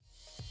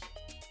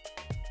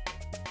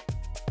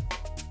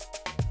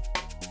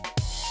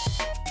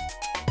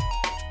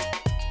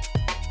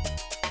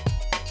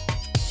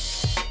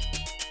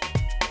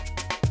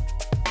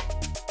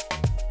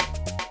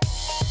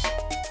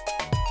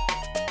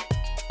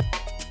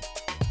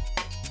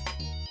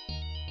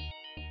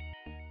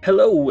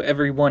Hello,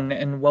 everyone,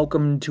 and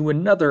welcome to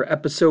another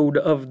episode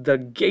of The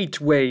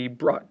Gateway,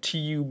 brought to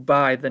you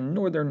by the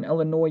Northern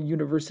Illinois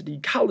University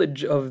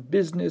College of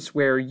Business,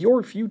 where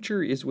your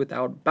future is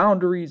without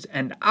boundaries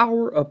and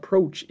our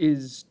approach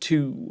is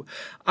too.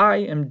 I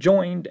am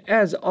joined,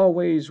 as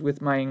always,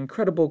 with my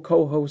incredible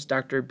co host,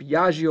 Dr.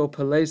 Biagio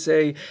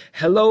Palese.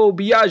 Hello,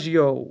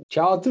 Biagio.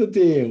 Ciao a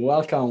tutti,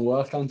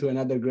 welcome to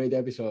another great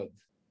episode.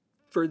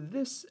 For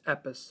this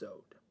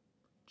episode,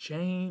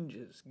 change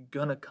is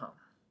gonna come.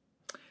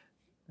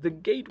 The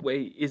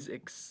Gateway is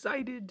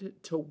excited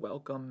to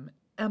welcome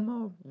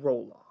Emma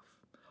Roloff,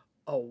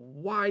 a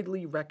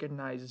widely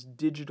recognized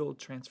digital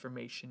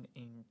transformation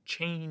and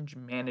change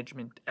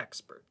management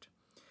expert.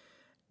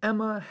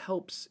 Emma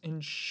helps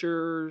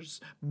insurers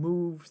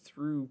move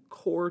through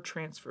core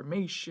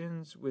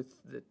transformations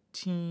with the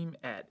team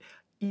at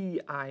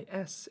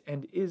EIS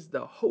and is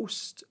the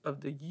host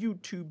of the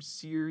YouTube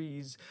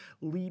series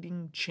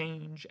Leading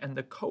Change and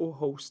the co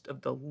host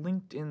of the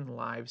LinkedIn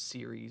Live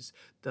series,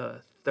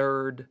 The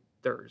Third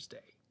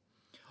Thursday.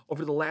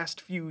 Over the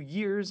last few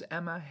years,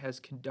 Emma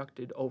has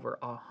conducted over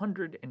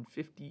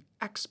 150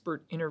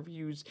 expert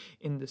interviews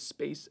in the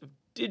space of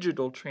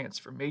digital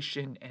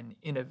transformation and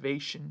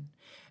innovation.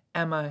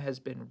 Emma has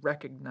been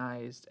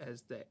recognized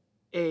as the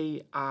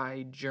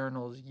AI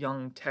Journal's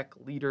Young Tech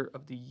Leader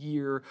of the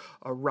Year,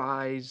 a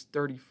Rise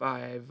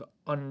 35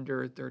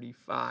 Under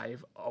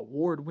 35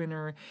 award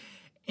winner,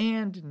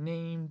 and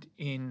named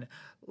in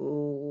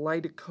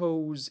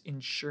Lytico's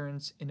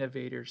Insurance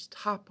Innovators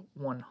Top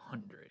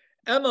 100.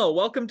 Emma,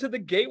 welcome to the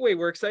Gateway.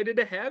 We're excited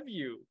to have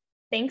you.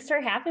 Thanks for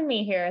having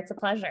me here. It's a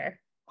pleasure.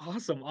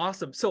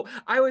 Awesome. So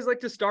I always like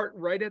to start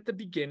right at the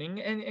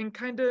beginning and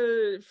kind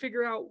of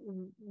figure out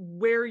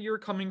where you're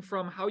coming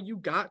from, how you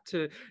got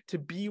to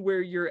be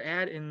where you're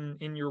at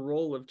in your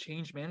role of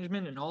change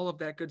management and all of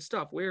that good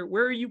stuff. Where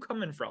are you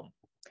coming from?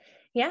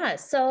 Yeah,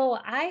 so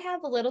I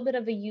have a little bit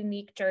of a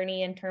unique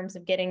journey in terms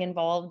of getting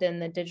involved in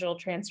the digital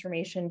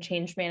transformation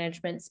change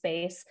management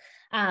space.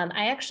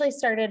 I actually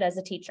started as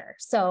a teacher.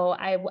 So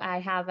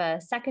I have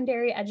a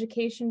secondary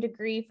education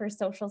degree for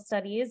social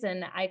studies,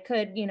 and I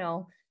could,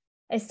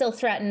 I still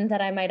threatened that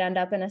I might end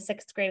up in a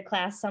sixth grade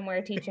class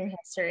somewhere teaching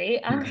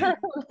history.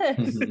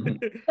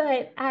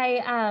 But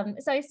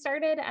so I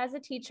started as a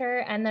teacher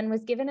and then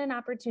was given an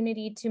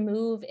opportunity to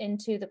move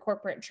into the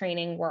corporate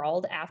training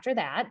world after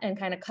that and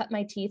kind of cut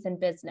my teeth in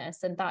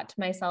business and thought to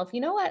myself,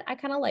 you know what, I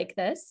kind of like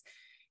this.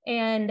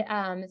 And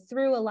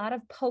through a lot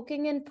of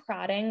poking and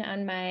prodding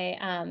on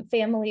my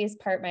family's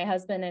part, my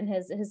husband and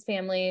his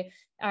family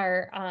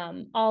are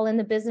all in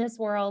the business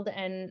world,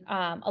 and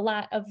a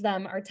lot of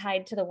them are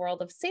tied to the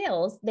world of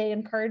sales. They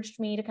encouraged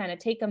me to kind of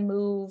take a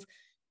move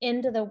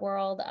into the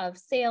world of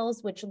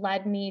sales, which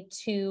led me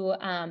to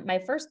my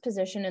first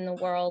position in the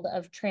world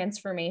of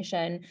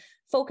transformation,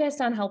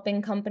 focused on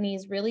helping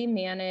companies really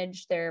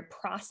manage their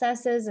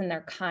processes and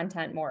their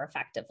content more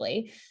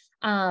effectively.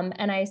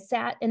 And I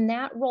sat in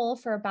that role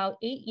for about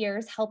 8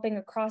 years, helping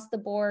across the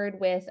board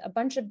with a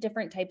bunch of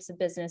different types of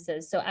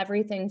businesses. So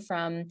everything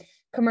from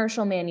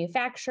commercial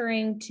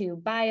manufacturing to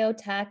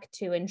biotech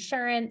to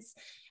insurance.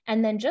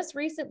 And then just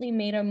recently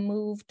made a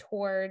move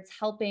towards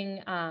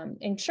helping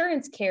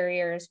insurance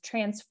carriers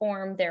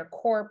transform their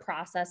core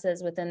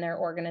processes within their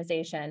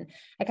organization.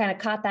 I kind of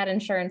caught that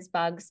insurance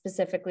bug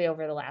specifically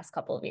over the last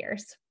couple of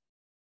years.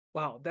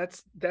 Wow,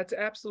 that's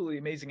absolutely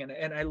amazing,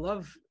 and I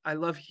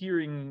love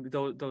hearing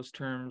those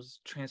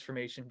terms,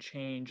 transformation,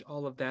 change,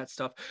 all of that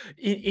stuff.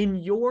 In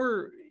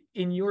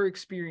your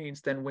experience,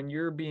 then, when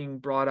you're being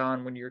brought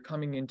on, when you're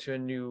coming into a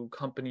new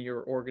company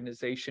or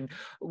organization,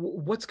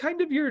 what's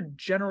kind of your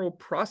general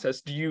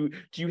process? Do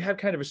you have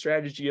kind of a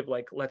strategy of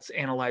like, let's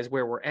analyze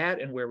where we're at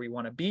and where we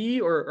want to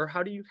be, or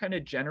how do you kind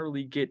of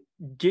generally get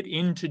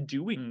into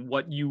doing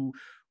what you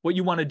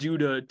want to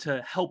do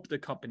to help the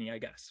company, I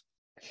guess?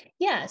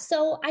 Yeah,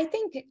 so I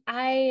think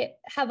I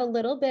have a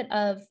little bit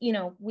of,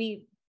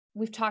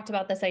 we've talked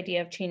about this idea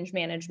of change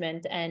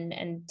management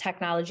and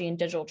technology and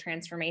digital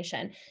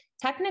transformation.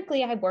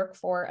 Technically, I work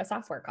for a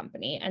software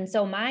company. And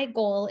so my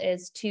goal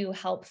is to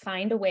help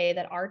find a way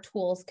that our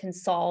tools can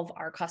solve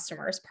our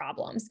customers'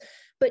 problems.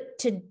 But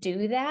to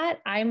do that,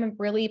 I'm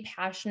really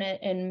passionate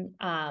in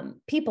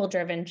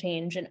people-driven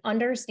change and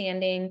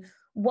understanding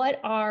what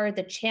are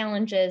the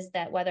challenges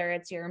that whether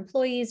it's your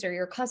employees or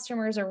your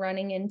customers are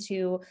running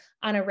into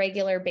on a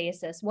regular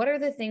basis. What are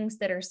the things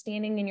that are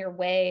standing in your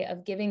way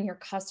of giving your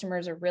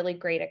customers a really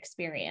great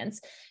experience?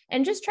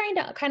 And just trying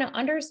to kind of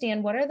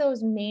understand what are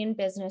those main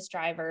business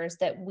drivers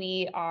that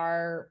we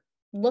are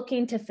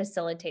looking to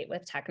facilitate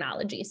with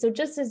technology. So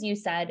just as you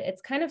said,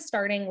 it's kind of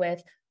starting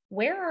with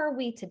where are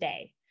we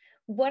today?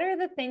 What are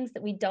the things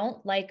that we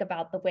don't like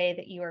about the way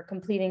that you are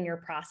completing your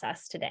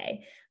process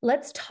today?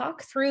 Let's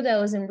talk through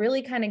those and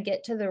really kind of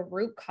get to the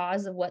root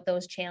cause of what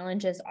those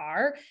challenges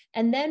are,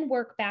 and then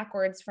work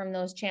backwards from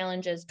those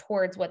challenges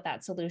towards what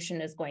that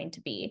solution is going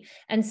to be.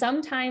 And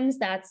sometimes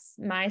that's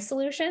my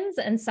solutions,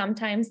 and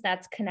sometimes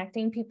that's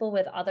connecting people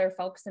with other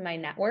folks in my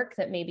network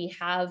that maybe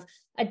have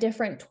a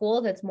different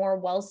tool that's more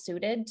well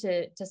suited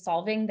to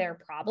solving their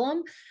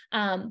problem.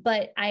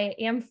 But I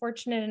am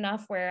fortunate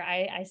enough where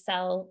I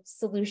sell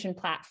solution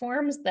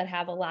platforms that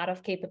have a lot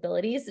of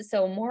capabilities.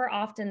 So more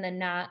often than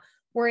not,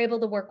 we're able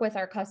to work with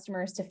our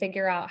customers to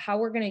figure out how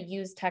we're going to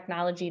use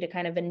technology to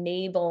kind of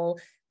enable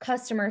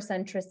customer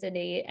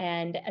centricity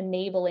and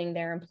enabling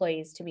their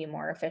employees to be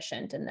more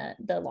efficient in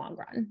the long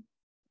run.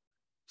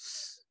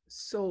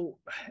 So,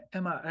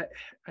 Emma,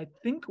 I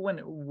think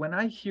when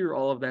I hear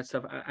all of that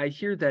stuff, I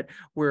hear that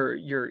where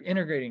you're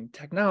integrating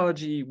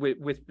technology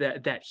with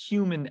that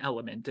human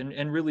element,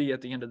 and really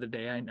at the end of the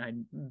day,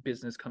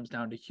 business comes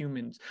down to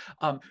humans.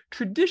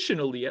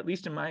 Traditionally, at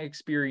least in my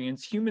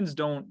experience, humans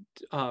don't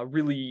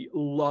really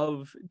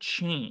love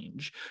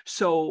change.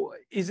 So,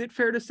 is it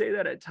fair to say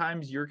that at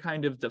times you're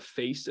kind of the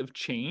face of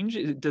change?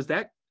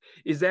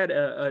 Is that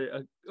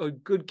a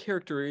good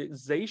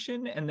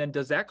characterization? And then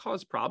does that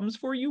cause problems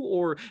for you,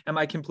 or am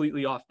I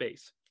completely off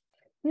base?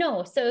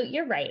 No, so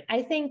you're right.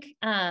 I think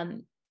I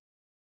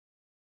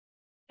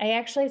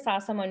actually saw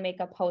someone make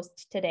a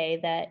post today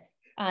that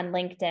on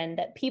LinkedIn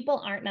that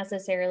people aren't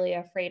necessarily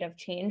afraid of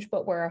change,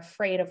 but we're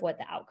afraid of what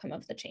the outcome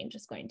of the change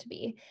is going to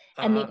be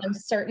and the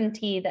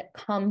uncertainty that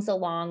comes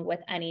along with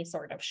any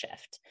sort of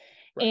shift.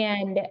 Right.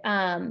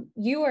 And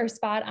you are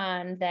spot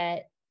on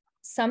that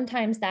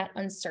sometimes that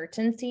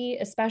uncertainty,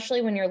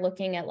 especially when you're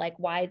looking at like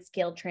wide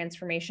scale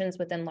transformations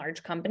within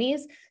large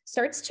companies,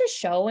 starts to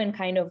show in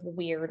kind of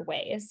weird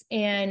ways.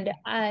 And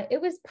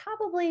it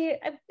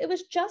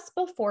was just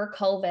before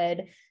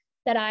COVID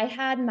that I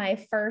had my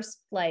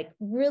first like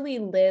really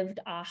lived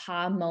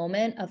aha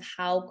moment of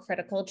how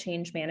critical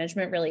change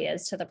management really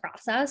is to the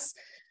process.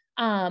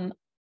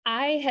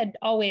 I had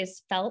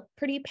always felt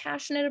pretty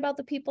passionate about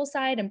the people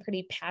side and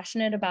pretty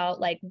passionate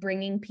about like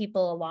bringing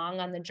people along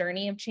on the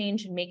journey of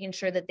change and making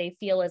sure that they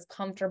feel as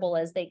comfortable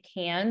as they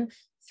can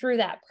through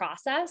that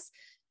process.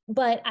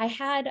 But I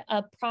had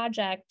a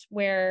project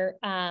where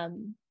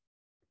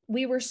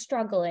we were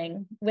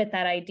struggling with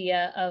that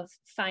idea of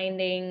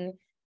finding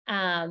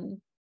a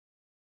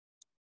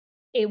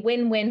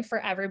win-win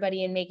for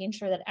everybody and making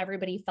sure that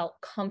everybody felt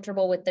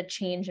comfortable with the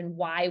change and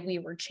why we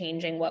were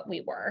changing what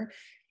we were.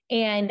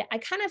 And I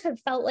kind of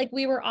had felt like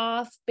we were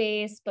off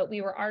base, but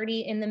we were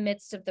already in the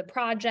midst of the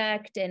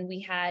project and we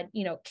had,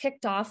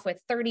 kicked off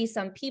with 30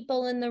 some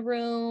people in the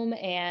room.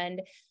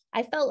 And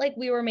I felt like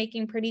we were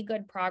making pretty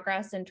good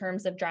progress in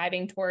terms of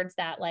driving towards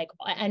that like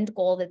end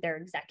goal that their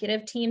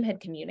executive team had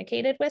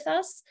communicated with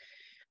us.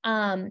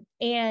 And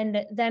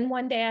then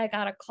one day I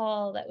got a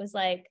call that was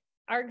like,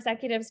 our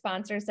executive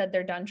sponsor said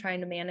they're done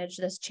trying to manage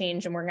this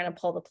change and we're going to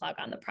pull the plug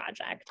on the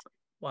project.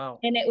 Wow.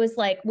 And it was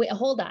like, wait,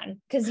 hold on,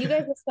 because you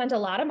guys have spent a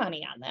lot of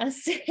money on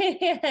this.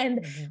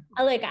 And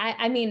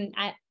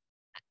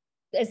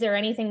is there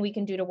anything we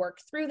can do to work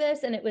through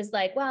this? And it was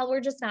like, well,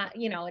 we're just not,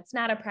 it's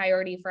not a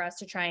priority for us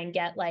to try and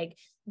get like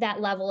that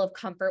level of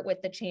comfort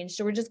with the change.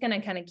 So we're just going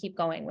to kind of keep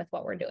going with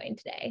what we're doing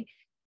today.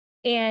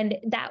 And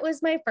that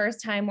was my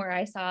first time where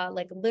I saw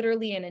like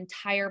literally an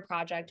entire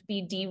project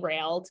be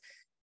derailed,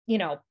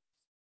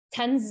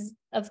 tens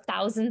of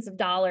thousands of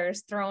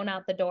dollars thrown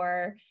out the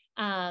door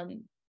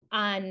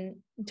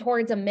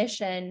towards a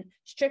mission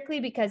strictly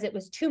because it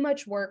was too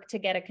much work to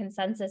get a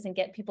consensus and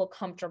get people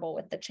comfortable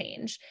with the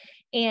change.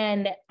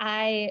 And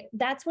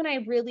that's when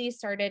I really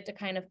started to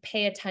kind of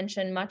pay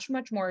attention much,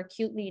 much more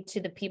acutely to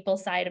the people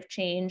side of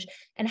change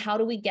and how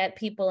do we get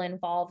people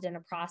involved in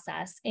a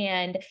process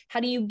and how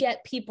do you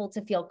get people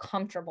to feel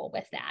comfortable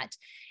with that?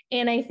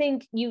 And I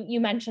think you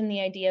mentioned the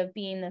idea of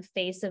being the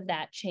face of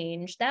that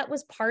change. That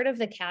was part of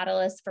the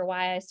catalyst for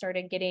why I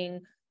started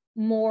getting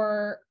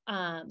more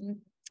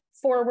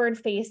forward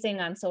facing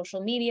on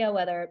social media,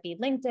 whether it be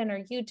LinkedIn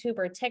or YouTube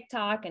or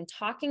TikTok, and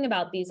talking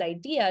about these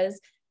ideas,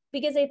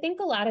 because I think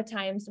a lot of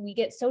times we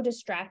get so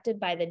distracted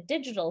by the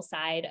digital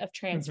side of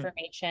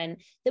transformation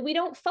that we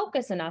don't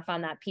focus enough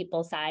on that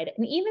people side.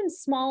 And even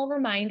small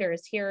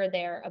reminders here or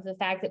there of the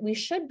fact that we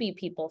should be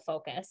people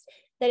focused,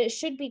 that it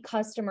should be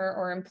customer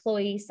or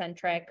employee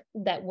centric,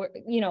 that we're,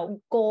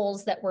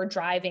 goals that we're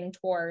driving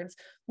towards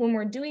when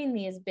we're doing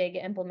these big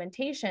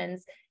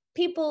implementations.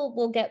 People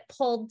will get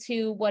pulled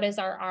to what is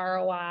our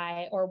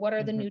ROI or what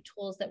are the new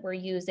tools that we're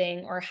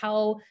using or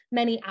how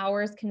many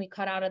hours can we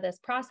cut out of this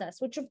process,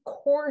 which of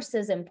course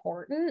is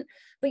important,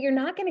 but you're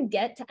not going to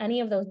get to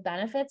any of those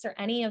benefits or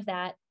any of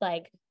that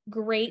like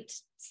great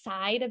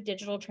side of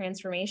digital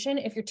transformation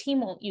if your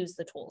team won't use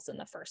the tools in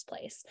the first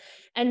place.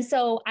 And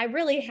so I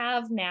really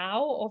have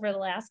now over the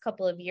last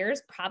couple of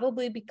years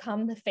probably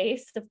become the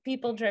face of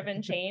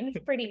people-driven change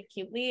pretty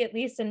acutely, at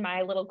least in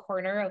my little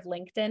corner of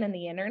LinkedIn and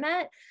the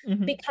internet,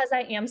 because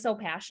I am so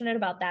passionate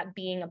about that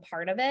being a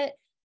part of it.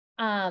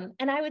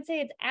 And I would say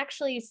it's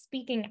actually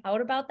speaking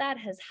out about that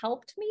has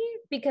helped me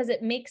because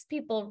it makes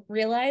people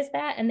realize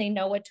that and they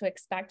know what to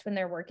expect when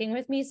they're working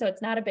with me. So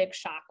it's not a big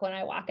shock when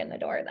I walk in the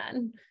door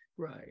then.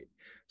 Right.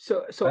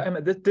 So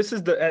Emma, this is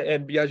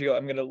and Biagio,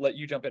 I'm gonna let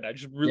you jump in. I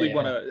just really Yeah,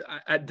 want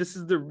to. This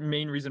is the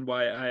main reason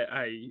why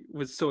I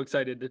was so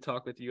excited to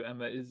talk with you,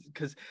 Emma, is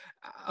because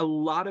a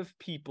lot of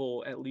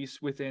people, at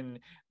least within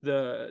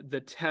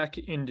the tech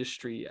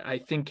industry, I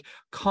think,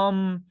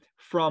 come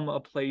from a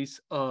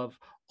place of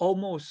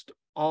almost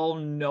all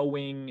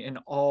knowing and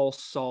all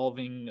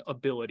solving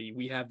ability.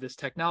 We have this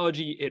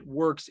technology, it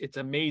works, it's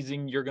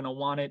amazing, you're going to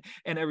want it,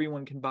 and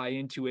everyone can buy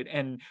into it.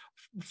 And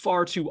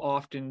far too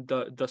often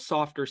the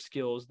softer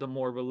skills, the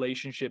more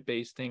relationship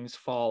based things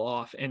fall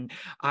off. And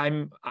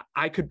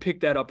I could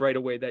pick that up right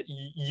away that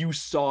you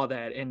saw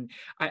that. And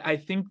I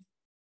think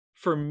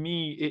for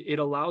me, it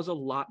allows a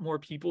lot more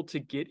people to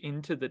get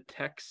into the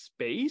tech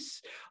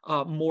space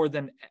more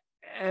than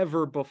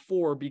ever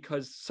before,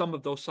 because some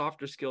of those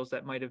softer skills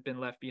that might have been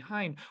left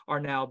behind are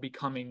now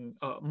becoming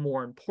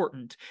more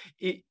important.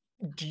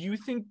 Do you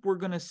think we're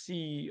going to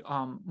see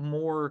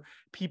more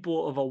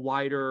people of a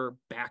wider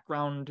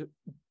background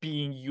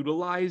being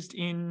utilized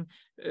in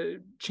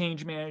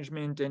change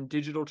management and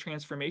digital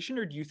transformation,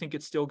 or do you think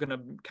it's still going to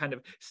kind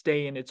of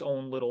stay in its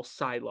own little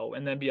silo?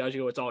 And then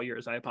Biagio, it's all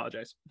yours. I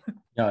apologize.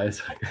 no,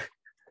 it's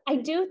I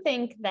do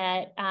think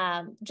that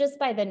just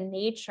by the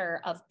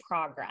nature of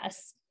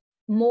progress,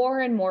 more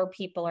and more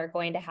people are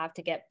going to have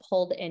to get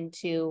pulled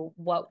into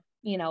what,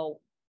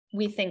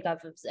 we think of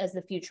as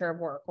the future of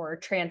work or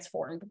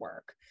transformed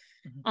work.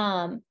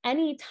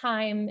 Any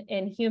time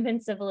in human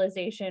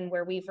civilization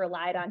where we've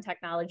relied on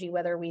technology,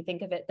 whether we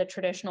think of it the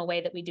traditional way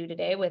that we do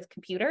today with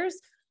computers,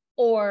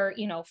 or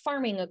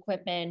farming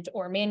equipment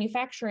or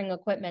manufacturing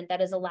equipment that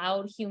has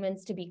allowed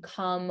humans to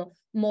become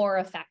more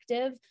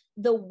effective,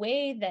 the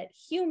way that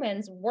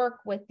humans work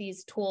with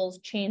these tools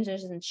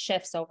changes and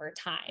shifts over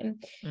time.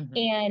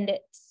 And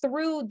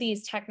through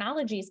these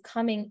technologies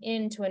coming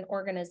into an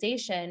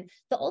organization,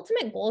 the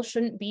ultimate goal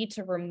shouldn't be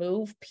to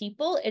remove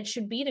people. It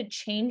should be to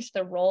change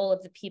the role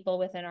of the people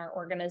within our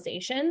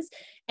organizations.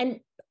 And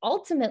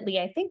ultimately,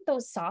 I think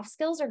those soft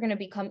skills are going to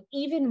become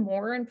even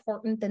more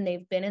important than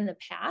they've been in the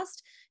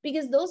past,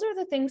 because those are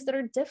the things that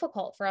are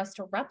difficult for us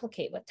to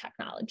replicate with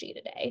technology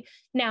today.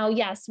 Now,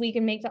 yes, we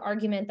can make the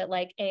argument that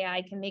like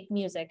AI can make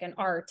music and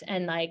art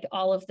and like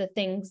all of the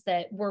things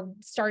that we're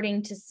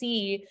starting to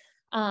see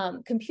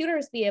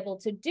computers be able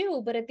to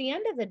do. But at the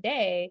end of the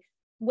day,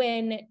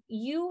 when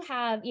you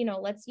have,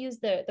 let's use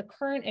the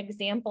current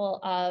example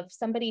of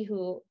somebody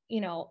who,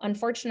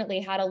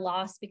 unfortunately had a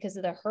loss because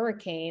of the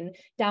hurricane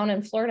down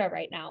in Florida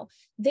right now.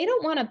 They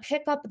don't want to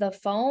pick up the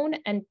phone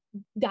and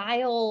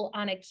dial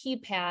on a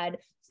keypad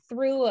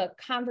through a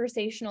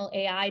conversational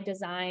AI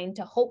design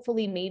to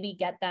hopefully maybe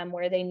get them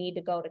where they need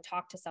to go to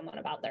talk to someone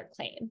about their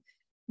claim.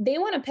 They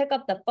want to pick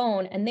up the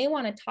phone and they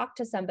want to talk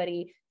to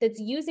somebody that's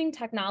using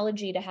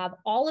technology to have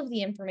all of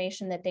the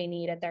information that they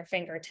need at their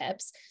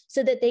fingertips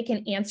so that they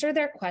can answer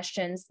their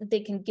questions, that they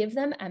can give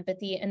them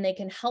empathy, and they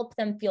can help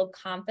them feel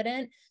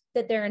confident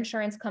that their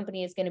insurance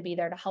company is going to be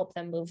there to help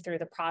them move through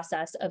the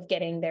process of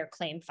getting their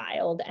claim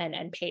filed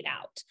and paid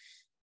out.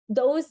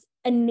 Those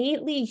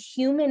innately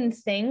human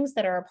things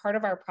that are a part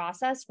of our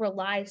process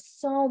rely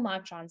so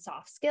much on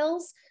soft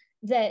skills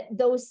that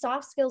those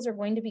soft skills are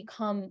going to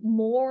become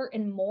more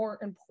and more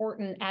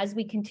important as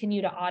we continue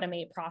to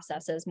automate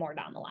processes more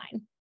down the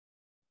line.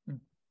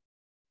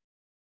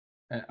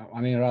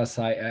 I mean, Russ,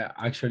 I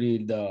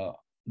actually the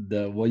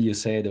what you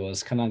said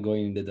was kind of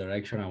going in the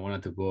direction I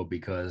wanted to go,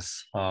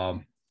 because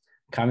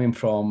coming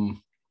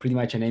from pretty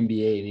much an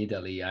MBA in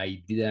Italy,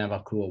 I didn't have a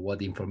clue of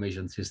what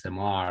information systems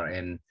are,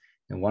 and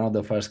one of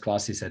the first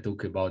classes I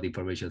took about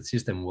information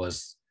system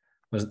was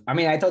I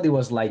mean, I thought it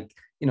was like,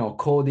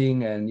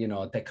 coding and,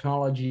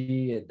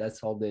 technology,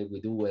 that's all that we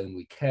do when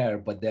we care.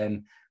 But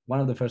then one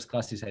of the first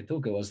classes I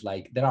took, it was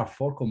like, there are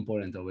 4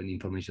 components of an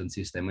information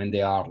system, and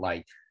they are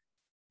like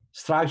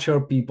structure,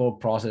 people,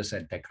 process,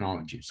 and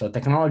technology. So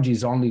technology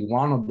is only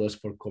one of those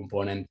 4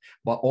 components,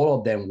 but all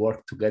of them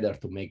work together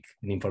to make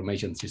an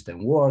information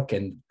system work.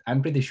 And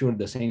I'm pretty sure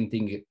the same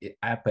thing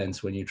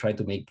happens when you try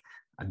to make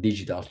a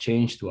digital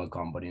change to a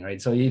company,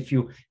 right? So if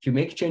you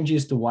make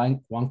changes to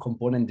one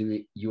component,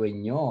 you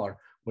ignore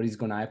what is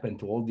going to happen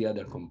to all the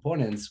other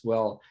components,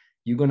 well,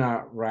 you're going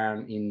to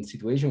run in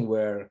situation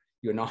where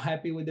you're not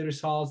happy with the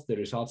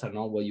results are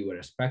not what you were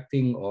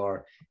expecting,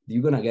 or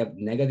you're going to get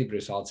negative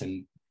results.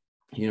 And,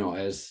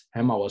 as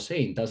Emma was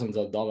saying, thousands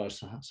of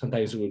dollars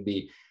sometimes will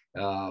be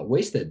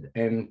wasted.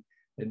 And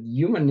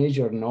human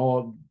nature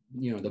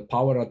the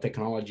power of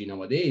technology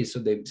nowadays.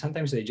 So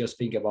sometimes they just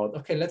think about,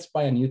 okay, let's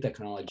buy a new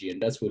technology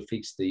and that will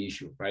fix the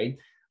issue, right?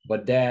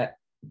 But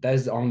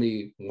that's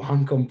only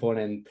one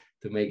component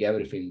to make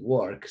everything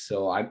work.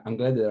 So I'm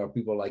glad there are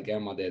people like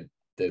Emma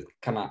that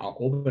kind of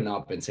open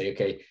up and say,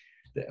 okay,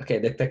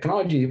 the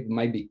technology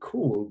might be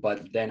cool,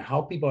 but then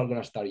how people are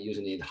going to start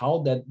using it, how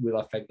that will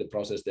affect the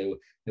process they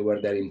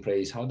were there in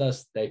place, how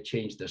does that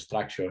change the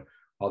structure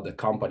of the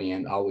company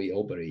and how it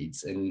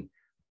operates? And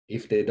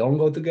if they don't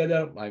go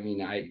together, I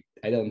mean, I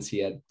don't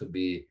see it to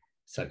be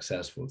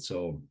successful.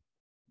 So,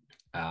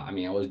 I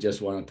was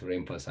just wanted to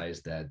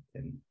reemphasize that.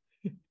 And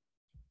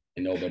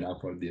and open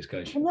up for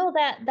discussion. No,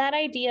 that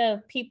idea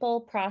of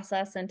people,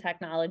 process, and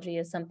technology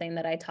is something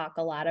that I talk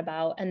a lot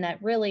about, and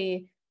that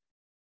really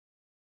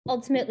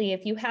ultimately,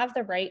 if you have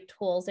the right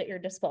tools at your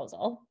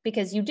disposal,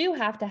 because you do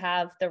have to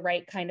have the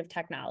right kind of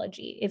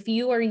technology. If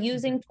you are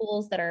using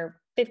tools that are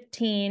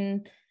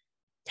 15,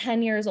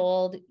 10 years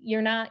old,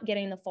 you're not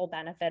getting the full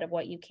benefit of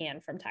what you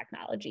can from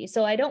technology.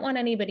 So I don't want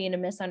anybody to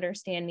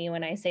misunderstand me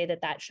when I say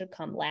that that should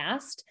come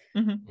last,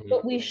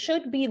 but we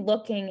should be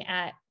looking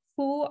at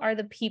who are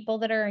the people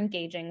that are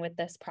engaging with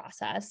this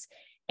process.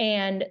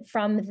 And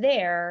from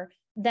there,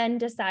 then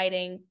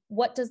deciding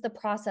what does the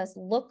process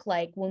look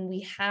like when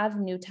we have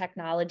new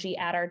technology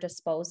at our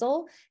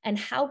disposal, and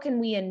how can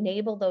we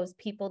enable those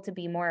people to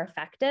be more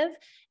effective.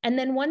 And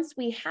then once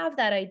we have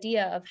that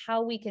idea of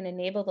how we can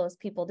enable those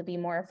people to be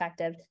more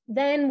effective,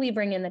 then we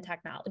bring in the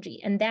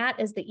technology. And that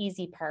is the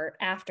easy part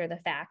after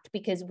the fact,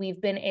 because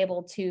we've been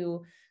able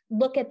to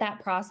look at that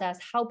process,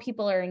 how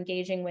people are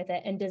engaging with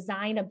it, and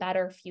design a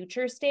better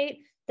future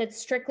state that's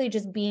strictly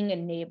just being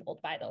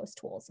enabled by those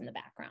tools in the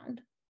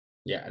background.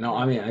 Yeah, no,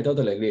 I mean, I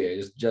totally agree.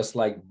 It's just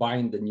like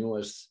buying the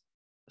newest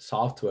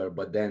software,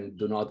 but then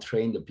do not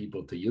train the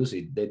people to use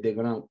it. They're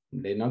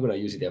not gonna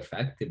use it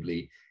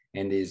effectively,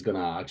 and it's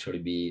gonna actually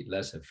be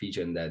less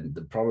efficient than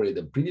probably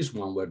the previous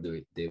one where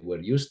they were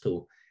used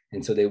to,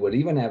 and so they would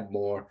even have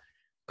more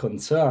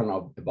concern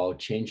about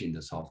changing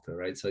the software,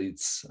 right? So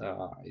it's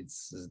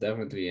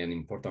definitely an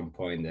important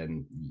point,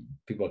 and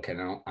people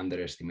cannot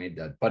underestimate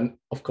that. But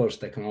of course,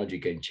 technology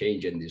can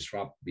change and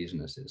disrupt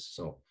businesses.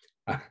 So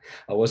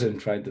I wasn't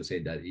trying to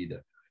say that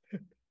either.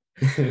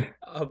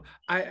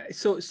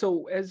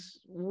 So as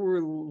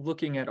we're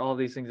looking at all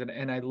these things,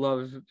 and I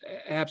love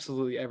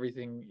absolutely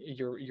everything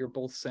you're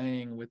both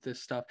saying with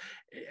this stuff,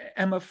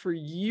 Emma, for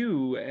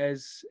you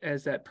as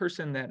that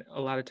person that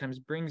a lot of times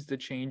brings the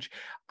change,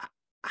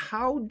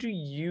 how do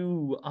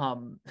you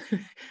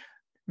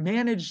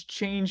manage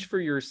change for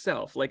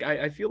yourself? Like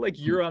I feel like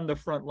you're on the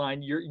front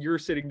line. You're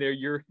sitting there.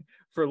 You're,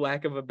 for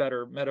lack of a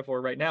better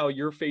metaphor, right now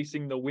you're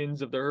facing the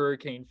winds of the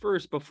hurricane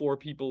first before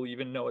people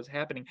even know it's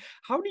happening.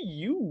 How do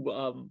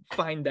you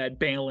find that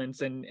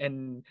balance?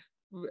 And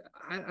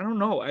I don't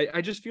know. I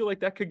just feel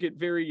like that could get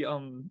very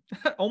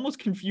almost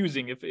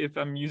confusing if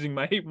I'm using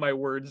my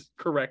words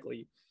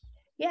correctly.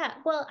 Yeah,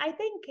 well, I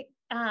think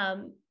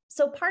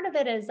so. Part of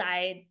it is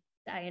I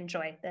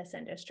enjoy this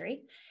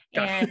industry,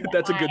 and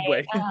That's a good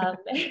way.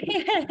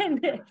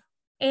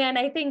 and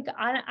I think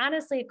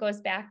honestly, it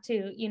goes back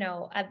to,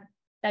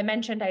 I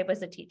mentioned I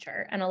was a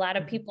teacher, and a lot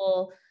of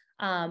people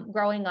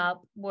growing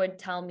up would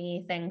tell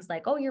me things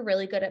like, "Oh, you're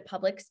really good at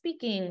public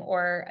speaking,"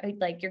 or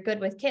like, "You're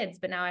good with kids."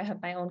 But now I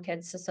have my own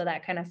kids, so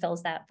that kind of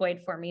fills that void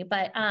for me.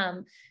 But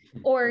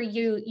or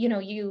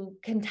you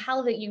can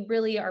tell that you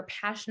really are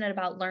passionate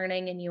about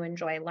learning and you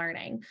enjoy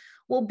learning.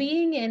 Well,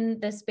 being in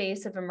the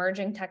space of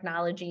emerging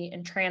technology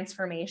and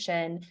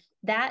transformation,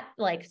 that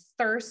like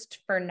thirst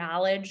for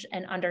knowledge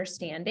and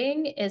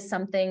understanding is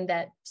something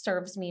that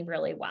serves me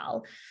really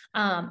well.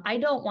 I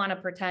don't want to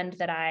pretend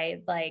that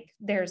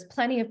there's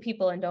plenty of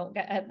people and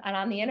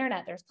on the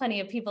internet, there's plenty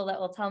of people that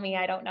will tell me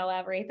I don't know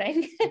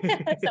everything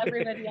as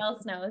everybody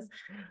else knows.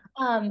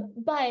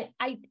 But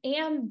I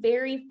am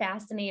very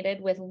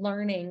fascinated with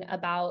learning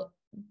about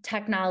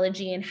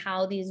technology and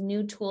how these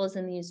new tools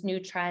and these new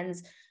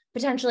trends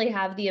potentially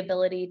have the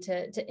ability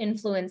to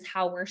influence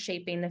how we're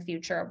shaping the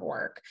future of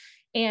work.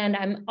 And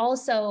I'm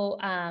also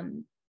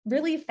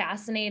really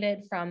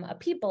fascinated from a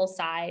people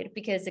side,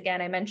 because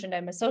again, I mentioned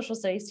I'm a social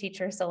studies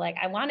teacher. So like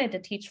I wanted to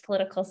teach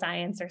political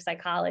science or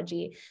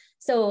psychology.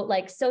 So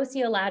like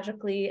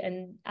sociologically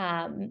and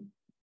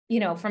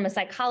from a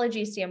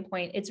psychology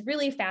standpoint, it's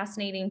really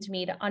fascinating to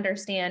me to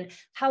understand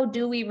how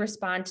do we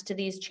respond to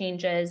these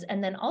changes,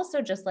 and then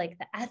also just like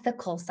the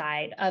ethical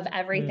side of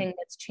everything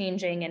that's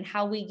changing and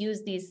how we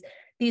use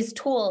these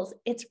tools.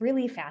 It's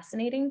really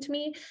fascinating to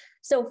me.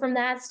 So from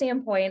that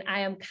standpoint,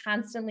 I am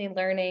constantly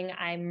learning.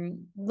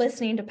 I'm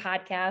listening to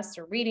podcasts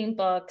or reading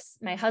books.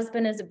 My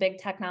husband is a big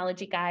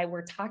technology guy.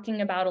 We're talking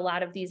about a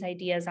lot of these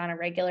ideas on a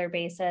regular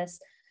basis.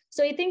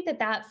 So I think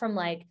that from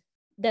like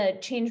the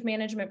change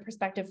management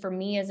perspective for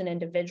me as an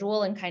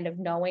individual and kind of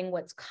knowing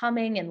what's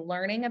coming and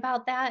learning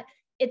about that,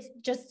 it's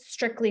just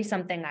strictly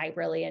something I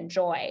really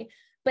enjoy.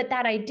 But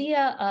that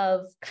idea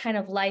of kind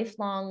of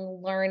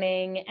lifelong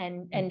learning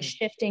and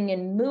shifting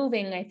and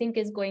moving, I think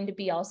is going to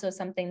be also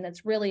something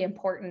that's really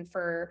important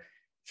for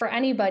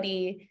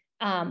anybody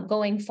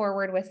going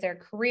forward with their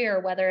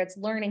career, whether it's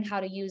learning how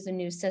to use a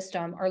new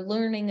system or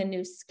learning a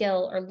new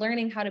skill or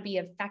learning how to be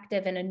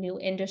effective in a new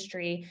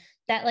industry.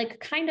 That like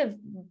kind of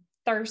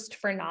thirst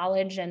for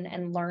knowledge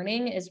and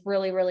learning is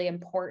really, really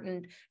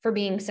important for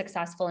being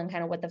successful in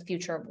kind of what the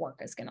future of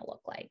work is going to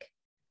look like.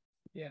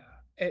 Yeah,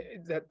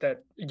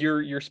 that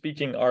you're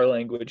speaking our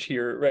language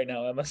here right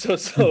now, Emma. So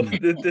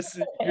this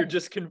you're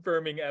just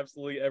confirming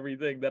absolutely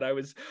everything that I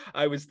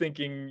was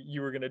thinking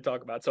you were going to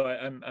talk about. So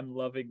I'm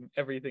loving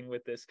everything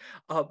with this.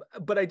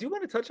 But I do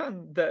want to touch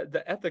on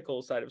the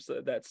ethical side of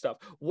that stuff.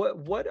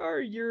 What are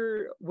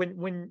your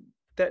when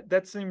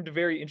That seemed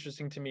very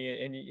interesting to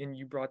me, and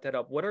you brought that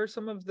up. What are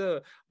some of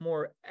the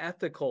more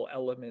ethical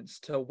elements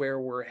to where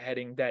we're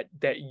heading that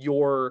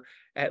you're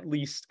at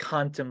least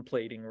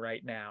contemplating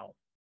right now?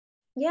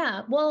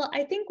 Yeah, well,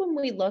 I think when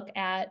we look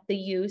at the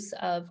use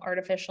of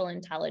artificial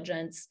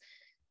intelligence,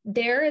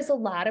 there is a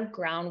lot of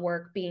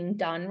groundwork being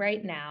done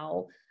right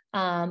now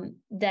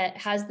that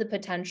has the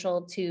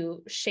potential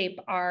to shape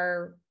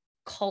our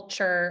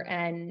culture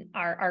and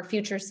our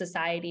future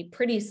society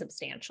pretty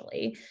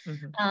substantially.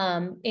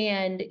 Mhm.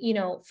 And, you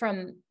know,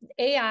 from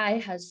AI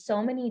has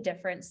so many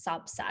different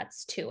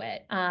subsets to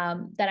it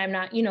that I'm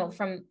not, you know,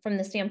 from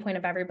the standpoint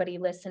of everybody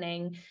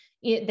listening,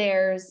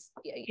 there's,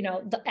 you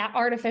know, the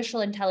artificial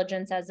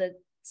intelligence as it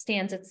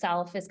stands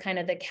itself is kind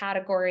of the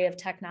category of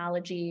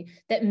technology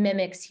that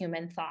mimics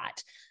human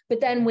thought. But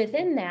then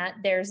within that,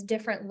 there's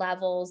different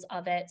levels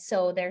of it.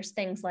 So there's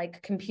things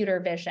like computer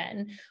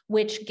vision,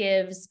 which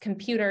gives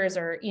computers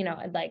or, you know,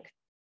 like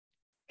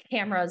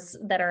cameras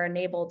that are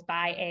enabled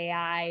by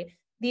AI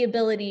the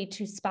ability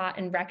to spot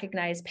and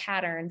recognize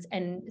patterns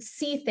and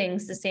see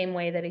things the same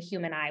way that a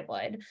human eye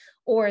would.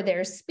 Or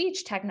there's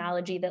speech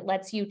technology that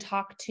lets you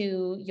talk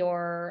to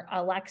your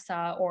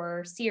Alexa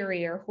or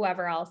Siri or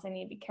whoever else. I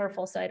need to be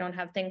careful so I don't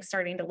have things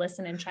starting to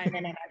listen and chime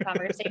in our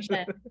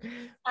conversation.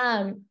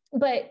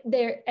 But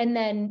there, and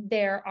then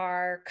there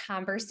are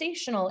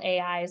conversational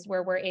AIs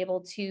where we're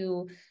able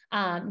to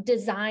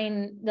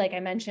design, like I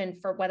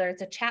mentioned, for whether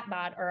it's a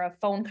chatbot or a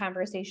phone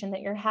conversation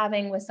that you're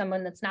having with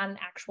someone that's not an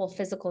actual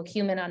physical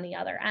human on the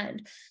other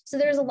end. So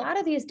there's a lot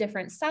of these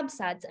different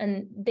subsets,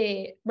 and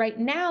right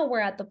now we're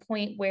at the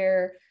point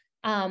where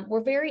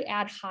we're very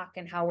ad hoc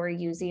in how we're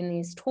using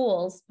these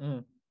tools.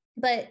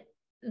 But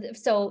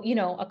so, you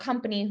know, a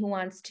company who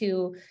wants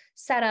to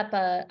set up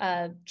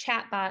a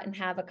chat bot and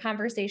have a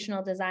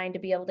conversational design to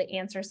be able to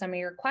answer some of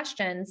your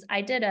questions.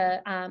 I did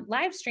a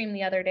live stream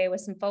the other day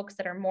with some folks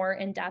that are more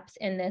in depth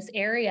in this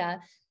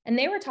area. And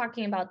they were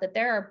talking about that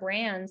there are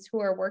brands who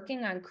are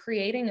working on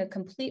creating a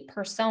complete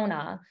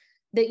persona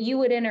that you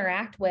would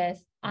interact with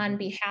on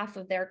behalf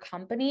of their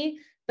company,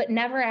 but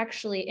never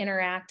actually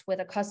interact with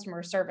a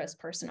customer service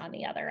person on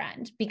the other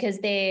end, because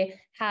they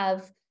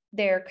have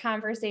their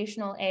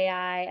conversational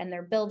AI and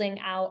they're building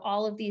out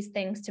all of these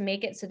things to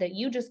make it so that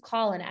you just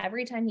call, and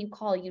every time you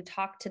call, you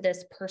talk to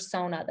this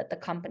persona that the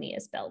company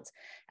has built,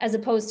 as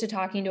opposed to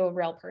talking to a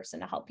real person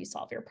to help you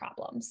solve your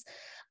problems.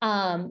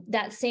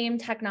 That same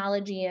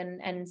technology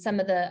and some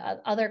of the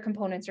other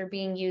components are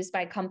being used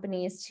by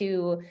companies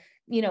to,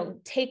 you know,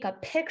 take a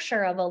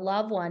picture of a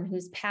loved one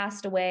who's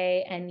passed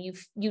away, and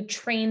you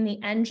train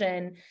the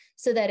engine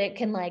so that it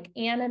can like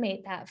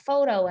animate that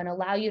photo and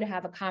allow you to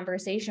have a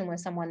conversation with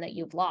someone that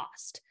you've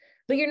lost.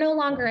 But you're no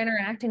longer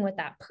interacting with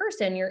that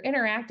person, you're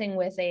interacting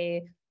with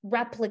a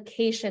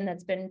replication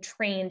that's been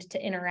trained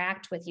to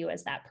interact with you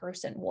as that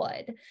person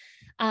would.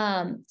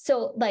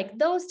 So like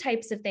those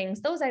types of things,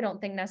 those I don't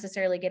think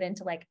necessarily get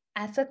into like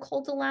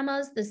ethical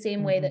dilemmas the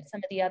same way that some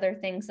of the other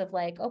things of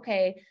like,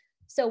 okay,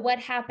 so what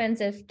happens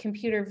if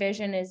computer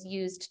vision is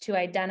used to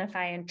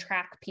identify and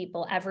track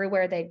people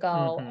everywhere they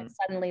go, and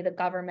suddenly the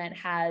government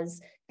has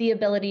the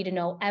ability to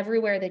know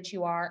everywhere that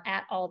you are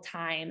at all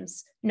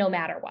times, no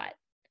matter what?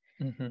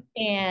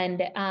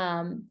 And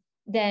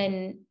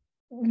then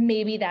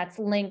maybe that's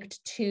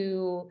linked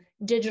to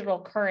digital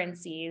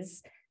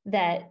currencies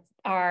that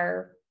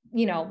are,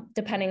 you know,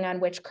 depending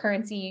on which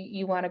currency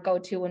you want to go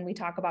to when we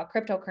talk about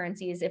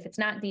cryptocurrencies, if it's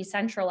not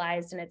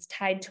decentralized and it's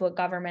tied to a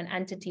government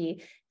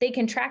entity, they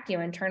can track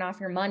you and turn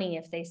off your money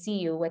if they see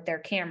you with their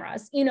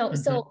cameras, you know.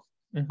 So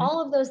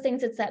all of those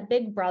things, it's that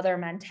big brother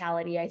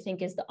mentality, I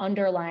think, is the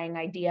underlying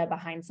idea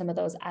behind some of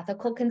those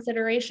ethical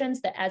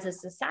considerations that as a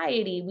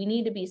society, we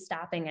need to be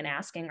stopping and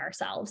asking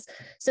ourselves.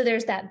 So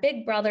there's that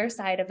big brother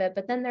side of it,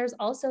 but then there's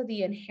also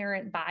the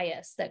inherent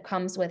bias that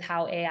comes with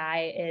how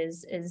AI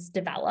is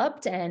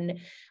developed. And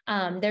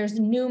there's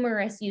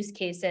numerous use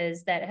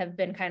cases that have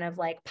been kind of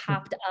like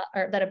popped up,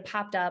 or that have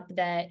popped up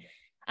that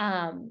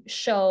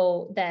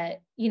show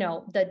that, you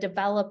know, the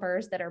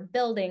developers that are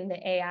building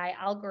the AI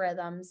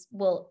algorithms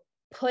will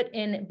put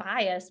in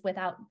bias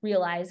without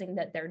realizing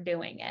that they're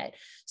doing it.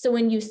 So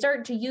when you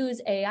start to use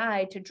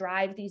AI to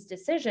drive these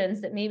decisions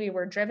that maybe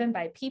were driven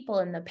by people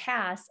in the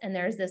past, and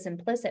there's this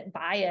implicit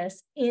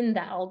bias in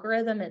the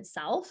algorithm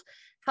itself,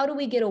 how do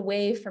we get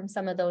away from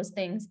some of those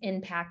things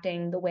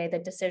impacting the way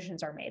that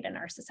decisions are made in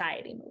our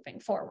society moving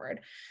forward?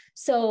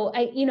 So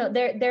you know,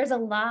 there's a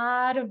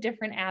lot of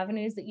different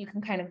avenues that you can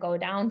kind of go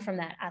down from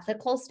that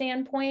ethical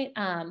standpoint.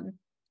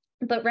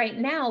 But right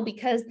now,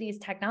 because these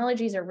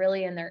technologies are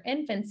really in their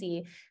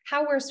infancy,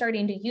 how we're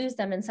starting to use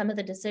them and some of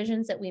the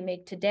decisions that we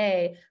make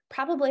today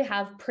probably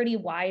have pretty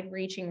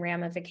wide-reaching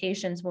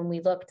ramifications when we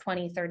look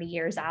 20, 30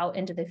 years out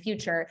into the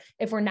future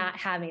if we're not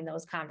having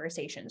those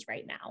conversations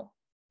right now.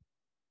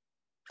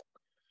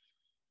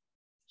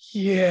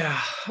 Yeah.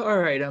 All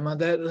right, Emma.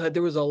 That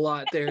there was a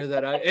lot there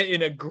that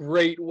in a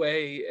great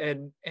way,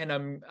 and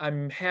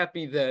I'm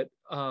happy that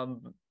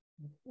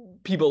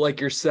people like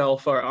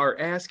yourself are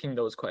asking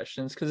those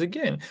questions, because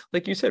again,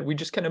 like you said, we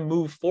just kind of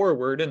move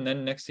forward, and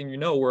then next thing you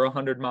know, we're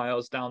 100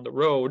 miles down the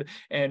road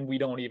and we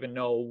don't even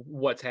know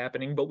what's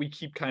happening, but we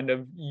keep kind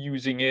of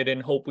using it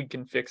and hope we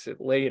can fix it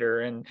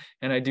later. And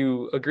I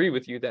do agree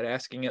with you that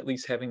asking, at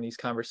least having these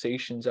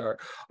conversations are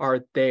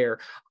there.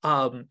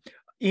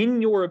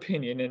 In your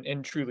opinion,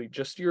 and truly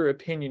just your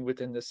opinion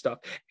within this stuff,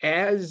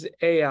 as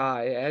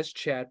AI, as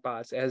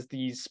chatbots, as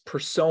these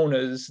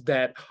personas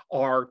that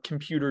are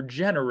computer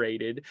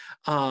generated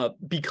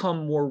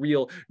become more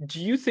real,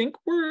 do you think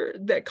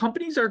that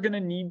companies are going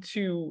to need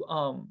to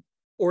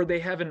or they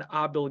have an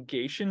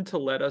obligation to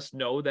let us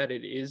know that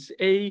it is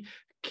a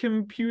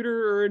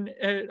computer or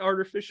an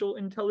artificial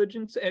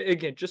intelligence?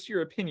 Again, just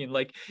your opinion.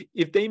 Like,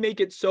 if they make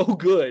it so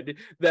good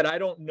that I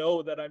don't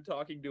know that I'm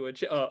talking to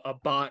a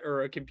bot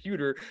or a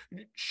computer,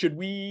 should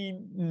we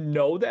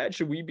know that?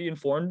 Should we be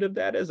informed of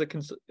that as a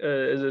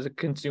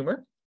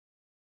consumer?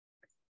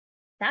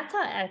 That's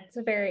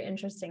a very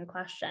interesting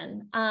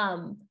question.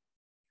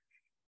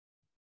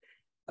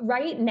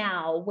 Right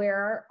now,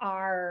 where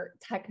our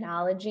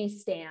technology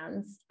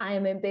stands, I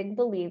am a big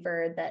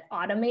believer that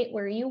automate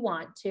where you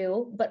want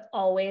to, but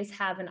always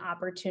have an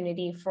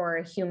opportunity for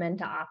a human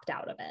to opt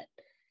out of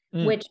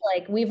it. Which,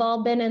 like, we've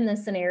all been in the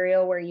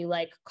scenario where you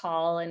like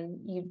call and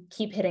you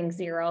keep hitting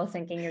 0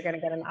 thinking you're going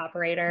to get an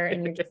operator,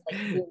 and you're just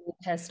like really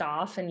pissed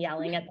off and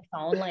yelling at the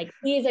phone, like,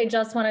 please, I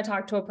just want to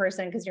talk to a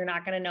person, because you're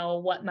not going to know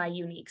what my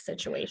unique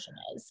situation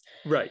is.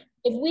 Right.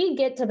 If we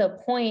get to the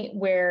point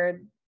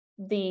where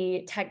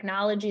the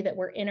technology that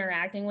we're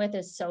interacting with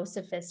is so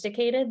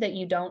sophisticated that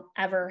you don't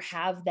ever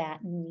have that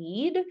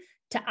need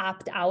to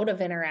opt out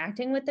of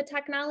interacting with the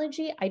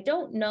technology, I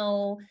don't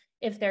know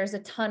if there's a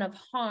ton of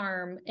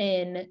harm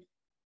in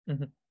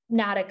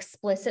not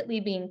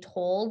explicitly being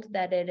told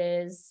that it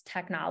is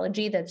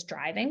technology that's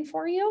driving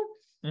for you.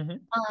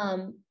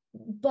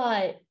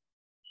 But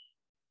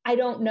I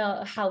don't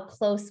know how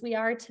close we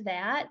are to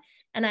that.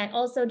 And I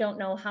also don't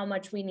know how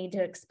much we need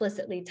to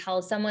explicitly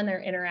tell someone they're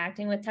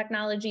interacting with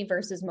technology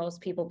versus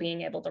most people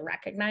being able to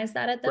recognize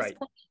that at this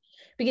point.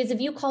 Because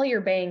if you call your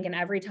bank and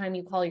every time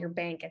you call your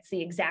bank, it's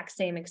the exact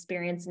same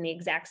experience and the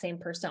exact same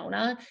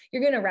persona,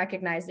 you're going to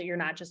recognize that you're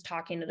not just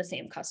talking to the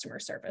same customer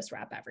service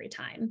rep every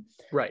time.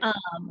 Right.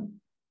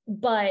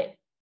 But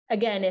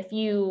again, if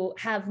you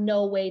have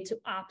no way to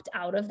opt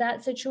out of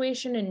that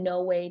situation and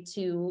no way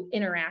to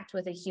interact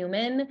with a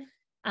human,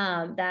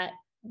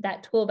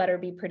 that tool better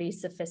be pretty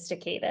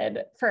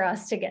sophisticated for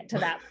us to get to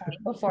that point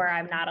before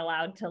I'm not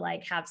allowed to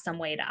like have some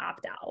way to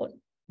opt out.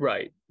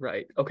 Right.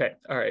 Okay.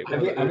 All right.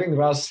 I think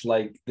Russ,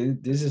 like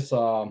this is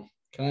kind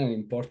of an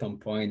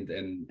important point,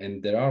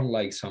 and there are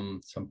like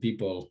some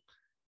people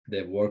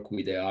that work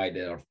with AI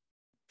that are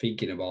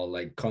thinking about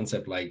like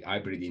concept like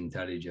hybrid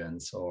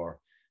intelligence, or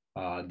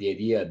the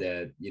idea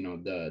that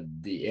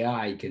the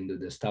AI can do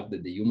the stuff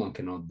that the human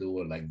cannot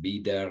do, like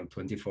be there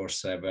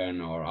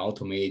 24/7 or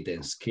automate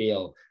and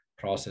scale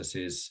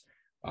processes,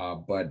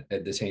 but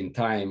at the same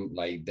time,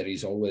 like there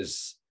is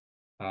always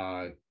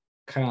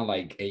kind of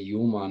like a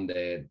human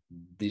that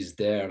is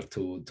there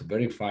to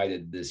verify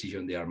that the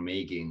decision they are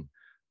making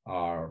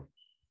are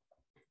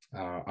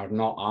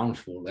not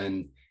harmful.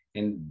 And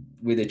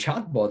with the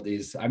chatbot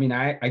is, I mean,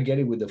 I get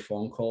it with the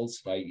phone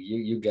calls, like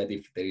you get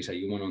if there is a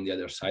human on the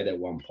other side at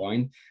one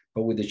point,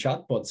 but with the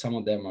chatbot, some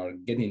of them are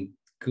getting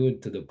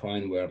good to the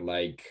point where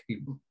like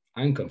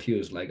I'm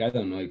confused, like I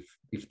don't know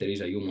if there is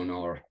a human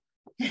or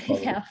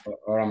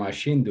a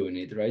machine doing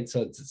it, right?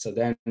 So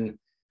then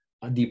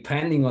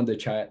depending on the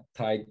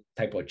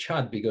type of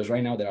chat, because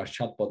right now there are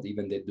chatbots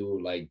even they do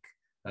like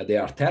they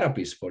are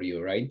therapists for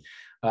you, right?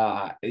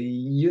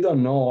 You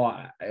don't know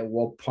at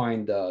what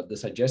point the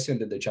suggestion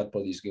that the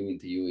chatbot is giving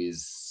to you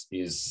is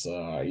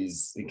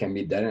it can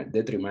be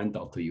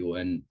detrimental to you.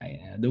 And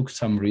I do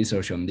some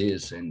research on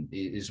this, and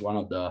it is one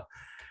of the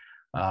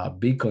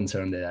big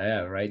concern that I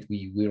have, right?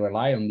 We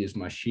rely on this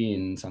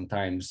machine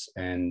sometimes,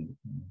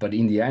 but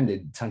in the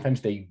end, sometimes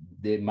they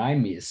might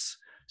miss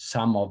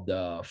some of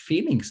the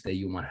feelings that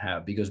you might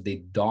have because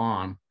they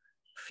don't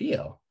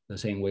feel the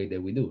same way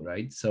that we do,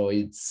 right? So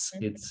it's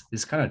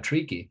kind of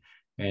tricky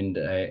and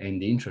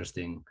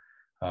interesting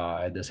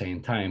at the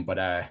same time. But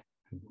I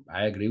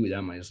agree with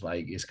them.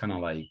 It's kind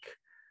of like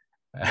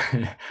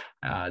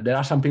there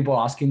are some people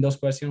asking those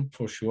questions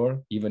for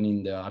sure, even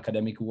in the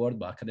academic world.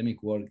 But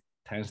academic world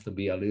tends to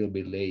be a little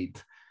bit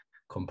late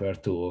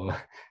compared to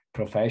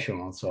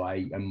professionals. So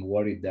I'm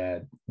worried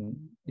that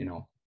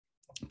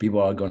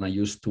people are gonna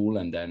use tool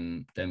and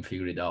then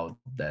figure it out.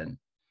 Then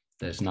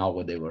that's not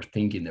what they were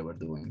thinking they were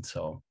doing.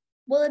 So.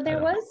 Well,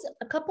 there was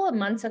a couple of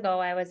months ago,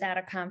 I was at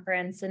a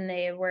conference and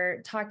they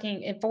were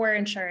talking for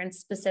insurance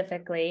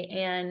specifically.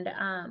 And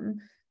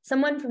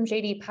someone from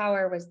JD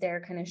Power was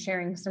there kind of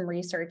sharing some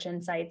research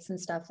insights and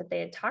stuff that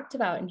they had talked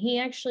about. And he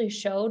actually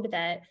showed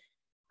that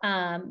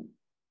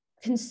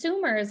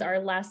consumers are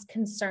less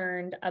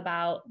concerned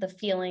about the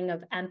feeling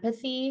of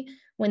empathy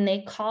when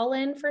they call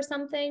in for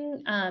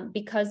something,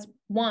 because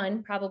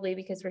one, probably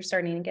because we're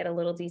starting to get a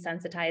little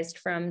desensitized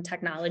from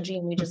technology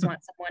and we just want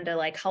someone to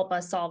like help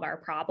us solve our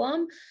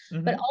problem,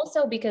 but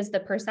also because the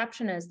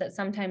perception is that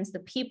sometimes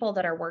the people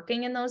that are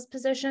working in those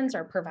positions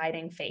are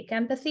providing fake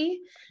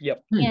empathy.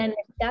 Yep. And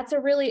that's a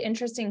really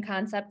interesting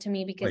concept to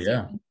me because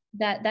yeah.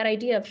 that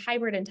idea of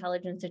hybrid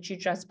intelligence that you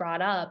just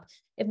brought up,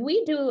 if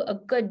we do a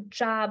good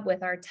job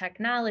with our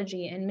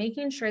technology and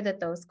making sure that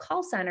those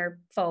call center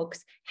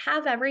folks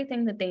have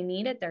everything that they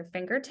need at their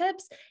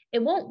fingertips,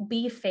 it won't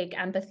be fake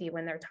empathy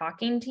when they're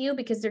talking to you,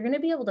 because they're going to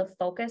be able to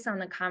focus on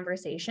the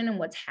conversation and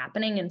what's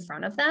happening in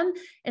front of them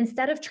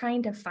instead of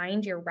trying to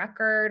find your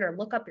record or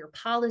look up your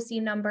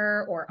policy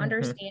number or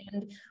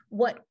understand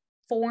what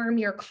form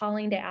you're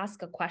calling to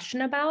ask a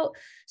question about.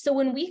 So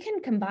when we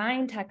can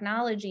combine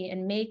technology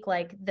and make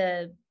like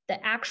the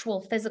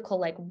actual physical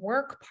like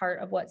work part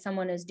of what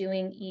someone is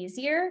doing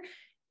easier,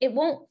 it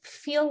won't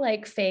feel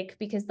like fake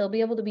because they'll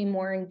be able to be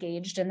more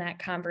engaged in that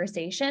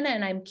conversation.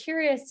 And I'm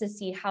curious to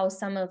see how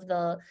some of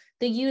the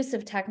use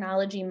of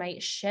technology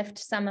might shift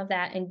some of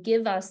that and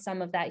give us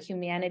some of that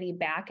humanity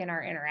back in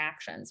our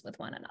interactions with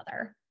one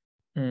another.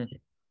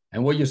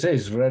 And what you say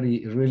is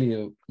really,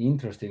 really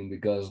interesting,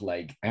 because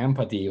like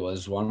empathy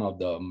was one of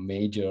the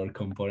major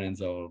components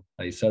of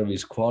like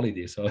service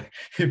quality. So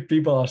if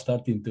people are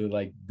starting to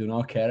like do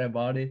not care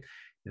about it,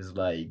 it's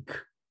like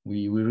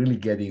we're really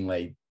getting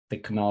like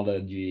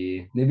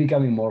technology, they're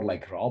becoming more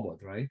like robot,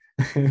 right?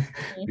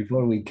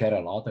 Before we care a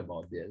lot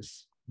about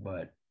this,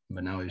 but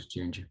now it's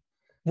changing.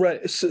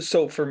 Right.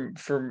 So from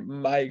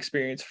my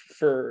experience,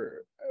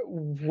 for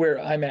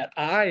where I'm at,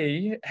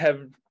 I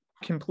have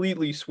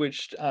completely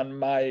switched on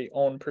my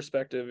own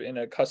perspective in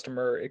a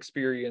customer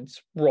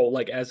experience role.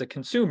 Like as a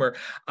consumer,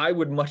 I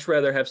would much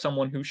rather have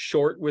someone who's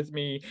short with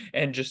me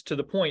and just to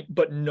the point,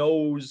 but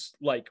knows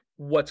like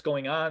what's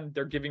going on.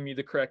 They're giving me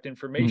the correct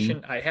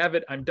information. I have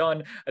it. I'm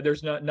done.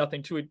 There's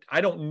nothing to it. I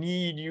don't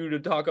need you to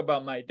talk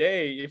about my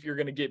day if you're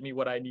going to get me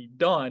what I need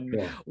done.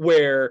 Yeah.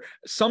 Where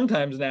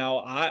sometimes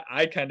now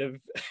I kind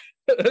of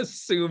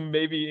assume,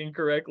 maybe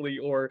incorrectly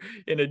or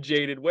in a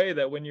jaded way,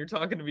 that when you're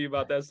talking to me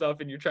about that stuff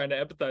and you're trying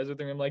to empathize with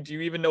me, I'm like, do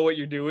you even know what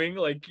you're doing?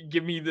 Like,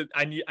 give me the,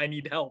 I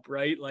need help,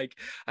 right? Like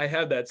I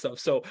have that stuff.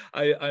 So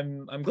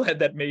I'm glad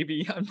that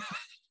maybe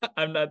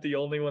I'm not the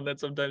only one that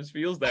sometimes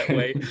feels that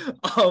way.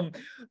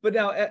 But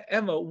now,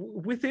 Emma,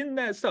 within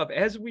that stuff,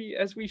 as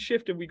we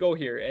shift and we go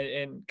here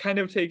and kind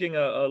of taking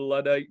a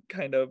Luddite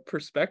kind of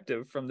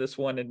perspective from this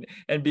one,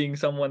 and being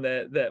someone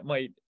that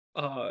might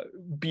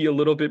be a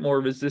little bit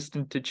more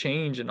resistant to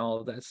change and all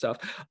of that stuff.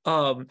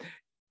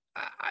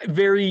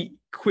 Very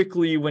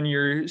quickly, when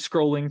you're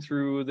scrolling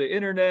through the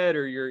internet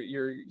or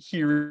you're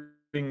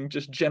hearing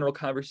just general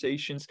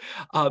conversations,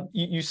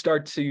 you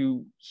start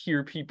to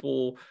hear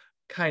people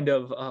kind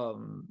of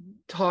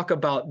talk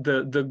about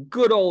the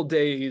good old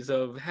days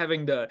of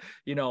having to,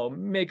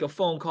 make a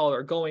phone call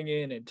or going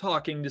in and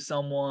talking to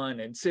someone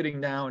and sitting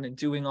down and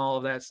doing all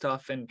of that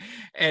stuff.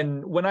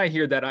 And when I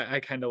hear that, I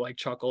kind of like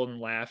chuckle and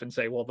laugh and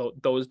say, well,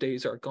 those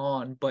days are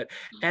gone. But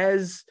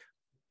as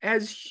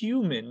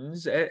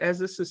humans, as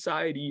a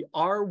society,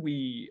 are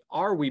we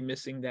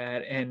missing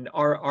that, and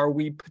are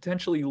we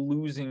potentially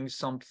losing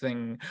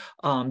something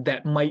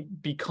that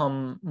might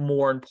become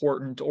more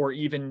important, or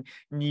even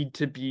need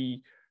to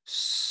be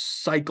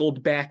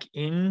cycled back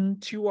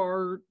into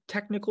our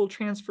technical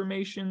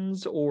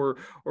transformations, or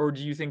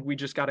do you think we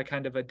just got to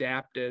kind of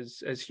adapt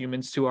as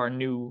humans to our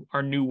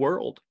new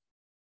world?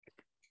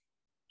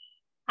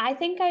 I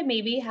think I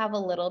maybe have a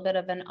little bit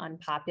of an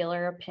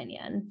unpopular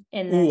opinion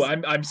in this. Ooh,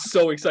 I'm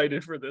so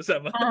excited for this,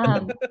 Emma.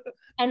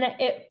 And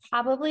it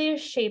probably is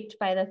shaped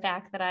by the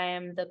fact that I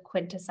am the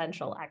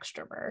quintessential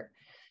extrovert.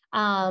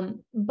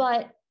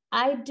 But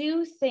I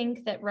do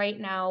think that right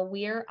now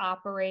we are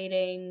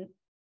operating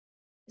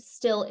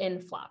still in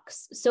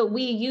flux. So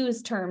we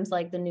use terms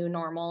like the new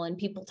normal, and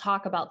people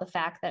talk about the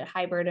fact that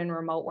hybrid and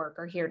remote work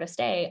are here to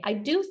stay. I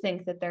do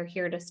think that they're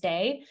here to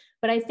stay,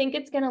 but I think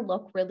it's going to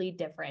look really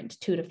different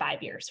 2 to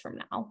 5 years from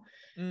now,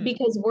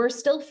 because we're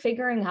still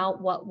figuring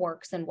out what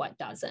works and what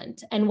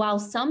doesn't. And while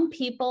some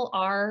people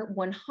are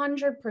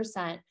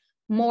 100%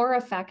 more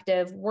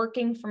effective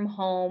working from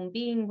home,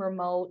 being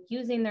remote,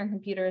 using their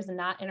computers and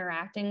not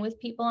interacting with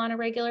people on a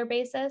regular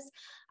basis,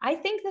 I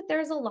think that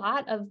there's a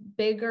lot of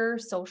bigger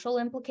social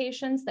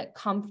implications that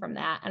come from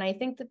that. And I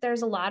think that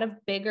there's a lot of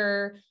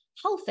bigger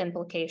health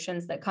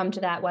implications that come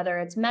to that, whether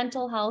it's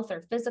mental health or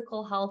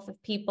physical health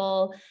of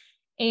people.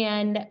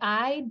 And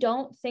I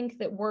don't think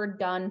that we're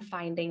done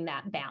finding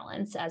that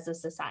balance as a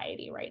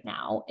society right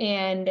now.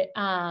 And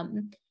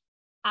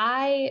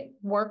I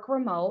work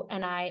remote,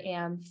 and I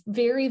am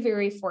very,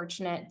 very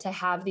fortunate to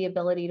have the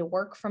ability to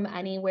work from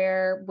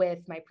anywhere with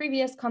my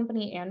previous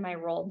company and my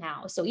role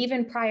now. So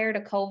even prior to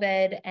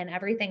COVID and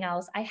everything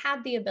else, I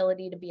had the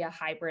ability to be a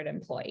hybrid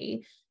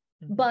employee.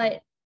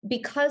 But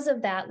because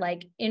of that,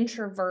 like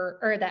introvert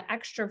or the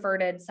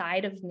extroverted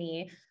side of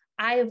me,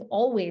 I've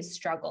always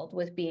struggled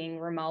with being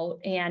remote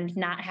and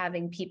not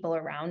having people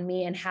around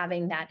me and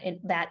having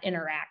that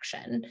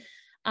interaction.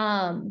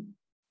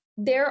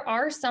 There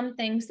are some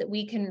things that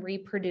we can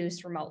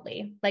reproduce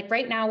remotely. Like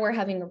right now, we're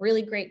having a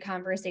really great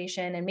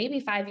conversation. And maybe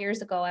 5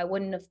 years ago, I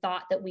wouldn't have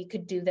thought that we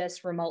could do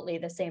this remotely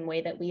the same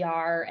way that we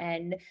are.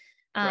 And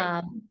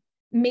Right.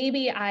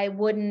 maybe I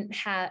wouldn't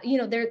have,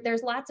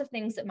 there's lots of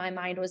things that my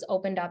mind was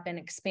opened up and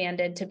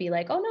expanded to be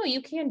like, oh no,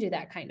 you can do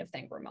that kind of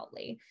thing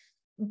remotely.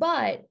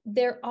 But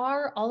there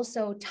are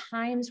also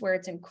times where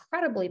it's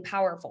incredibly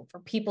powerful for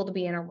people to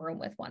be in a room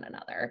with one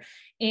another.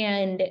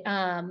 And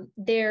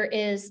there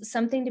is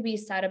something to be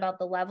said about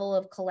the level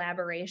of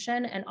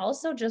collaboration and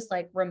also just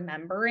like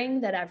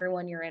remembering that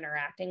everyone you're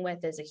interacting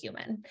with is a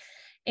human.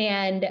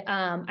 And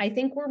I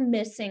think we're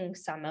missing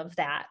some of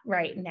that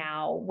right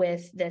now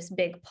with this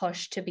big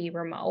push to be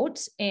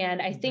remote.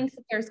 And I think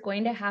that there's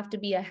going to have to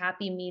be a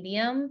happy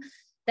medium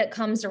that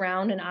comes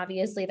around. And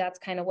obviously that's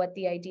kind of what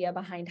the idea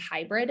behind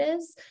hybrid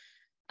is.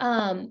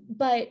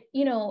 But,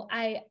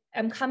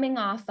 I'm coming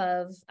off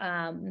of,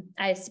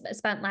 I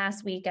spent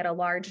last week at a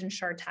large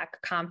InsurTech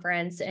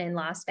conference in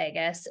Las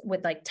Vegas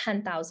with like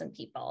 10,000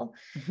 people.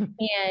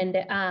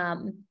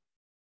 And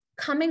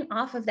coming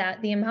off of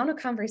that, the amount of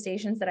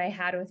conversations that I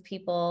had with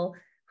people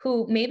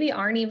who maybe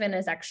aren't even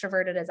as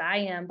extroverted as I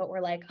am, but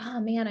were like,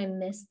 oh man, I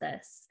miss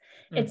this.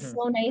 It's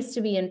so nice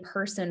to be in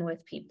person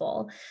with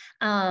people.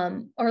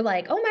 Or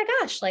like, oh my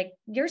gosh, like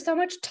you're so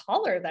much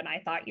taller than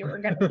I thought you were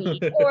going to be.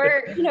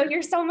 Or,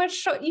 you're so much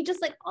short. You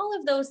just like all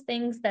of those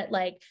things that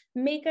like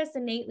make us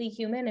innately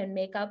human and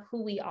make up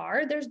who we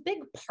are. There's big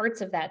parts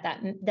of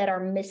that are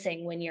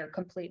missing when you're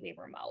completely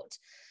remote.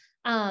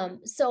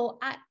 So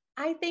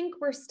I think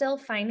we're still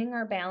finding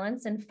our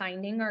balance and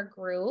finding our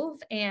groove,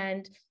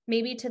 and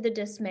maybe to the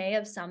dismay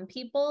of some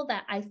people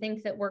that I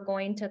think that we're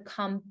going to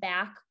come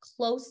back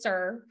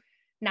closer,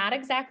 not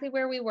exactly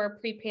where we were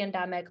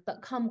pre-pandemic,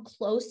 but come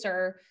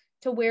closer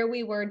to where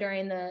we were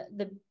during the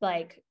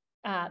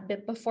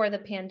bit before the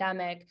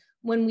pandemic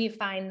when we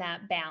find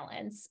that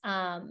balance.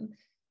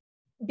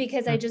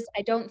 Because I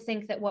don't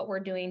think that what we're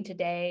doing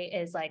today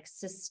is like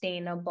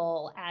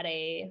sustainable at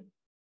a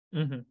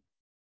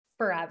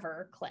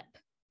forever clip.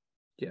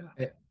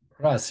 Yeah.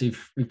 Russ,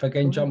 if I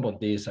can jump on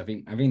this, I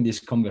think this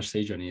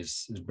conversation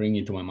is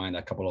bringing to my mind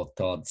a couple of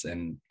thoughts,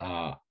 and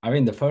I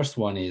mean the first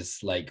one is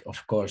like,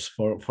 of course,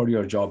 for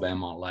your job,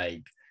 Emma,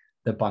 like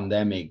the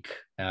pandemic,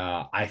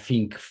 I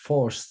think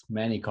forced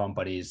many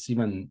companies,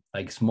 even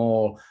like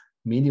small,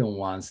 medium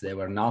ones, they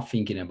were not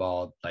thinking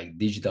about like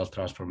digital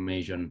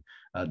transformation.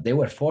 They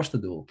were forced to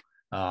do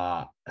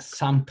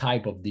some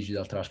type of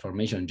digital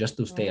transformation just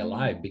to stay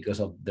alive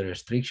because of the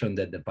restriction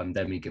that the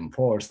pandemic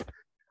enforced.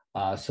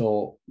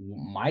 So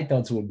my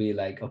thoughts would be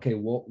like, okay,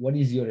 what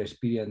is your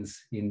experience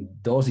in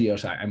those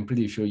years? I'm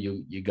pretty sure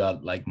you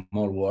got like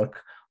more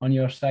work on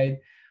your side,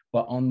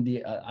 but on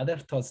the other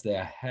thoughts that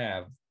I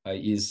have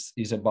is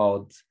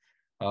about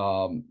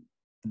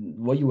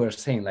what you were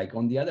saying, like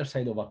on the other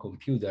side of a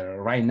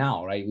computer right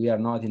now, right? We are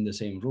not in the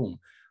same room.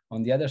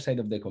 On the other side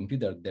of the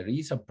computer, there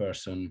is a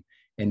person,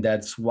 and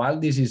that's while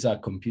this is a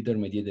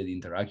computer-mediated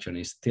interaction,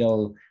 it's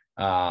still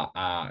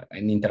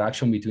an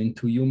interaction between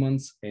two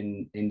humans,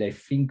 and I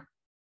think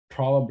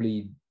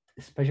probably,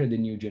 especially the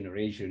new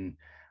generation,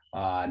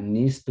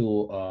 needs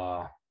to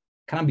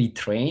kind of be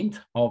trained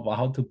of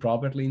how to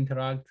properly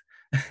interact,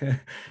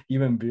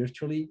 even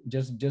virtually.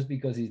 Just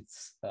because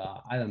it's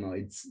I don't know,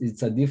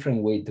 it's a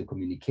different way to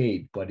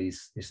communicate, but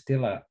it's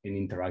still an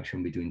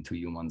interaction between two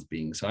humans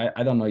beings. So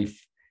I don't know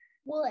if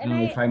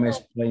if I'm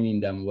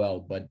explaining them well,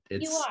 but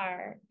it's... You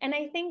are. And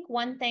I think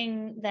one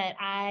thing that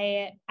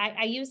I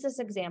use this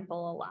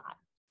example a lot.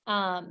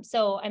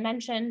 So I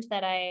mentioned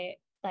that I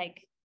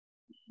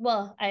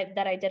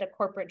did a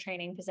corporate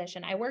training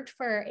position. I worked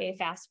for a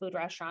fast food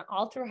restaurant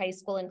all through high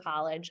school and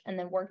college, and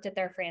then worked at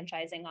their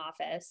franchising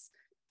office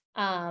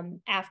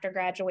after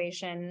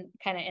graduation,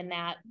 kind of in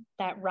that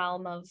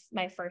realm of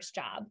my first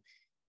job.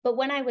 But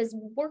when I was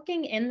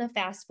working in the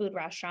fast food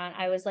restaurant,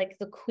 I was like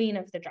the queen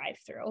of the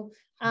drive-through.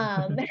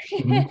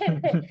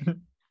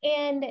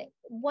 And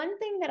one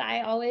thing that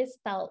I always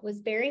felt was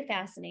very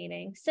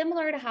fascinating,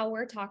 similar to how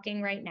we're talking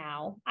right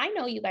now. I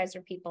know you guys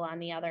are people on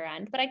the other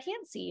end, but I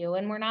can't see you,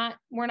 and we're not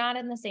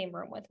in the same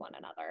room with one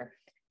another.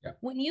 Yeah.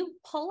 When you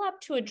pull up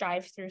to a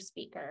drive-through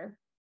speaker,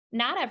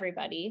 not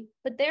everybody,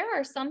 but there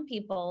are some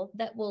people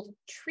that will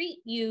treat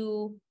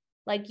you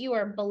like you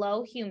are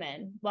below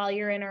human while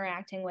you're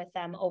interacting with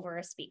them over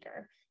a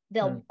speaker.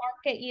 They'll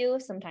bark at you.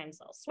 Sometimes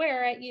they'll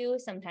swear at you.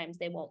 Sometimes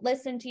they won't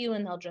listen to you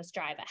and they'll just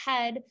drive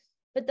ahead.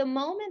 But the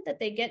moment that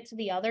they get to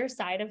the other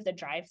side of the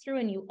drive-through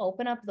and you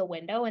open up the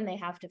window and they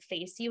have to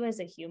face you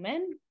as a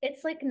human,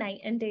 it's like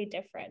night and day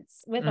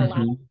difference with a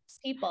lot of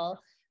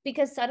people,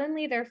 because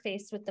suddenly they're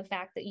faced with the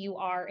fact that you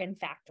are in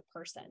fact a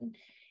person.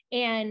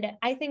 And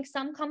I think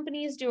some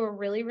companies do a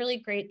really, really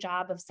great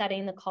job of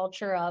setting the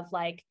culture of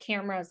like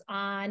cameras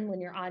on when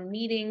you're on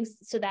meetings.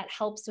 So that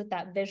helps with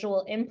that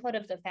visual input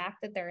of the fact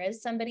that there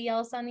is somebody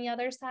else on the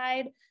other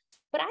side.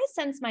 But I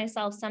sense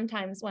myself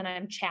sometimes when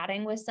I'm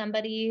chatting with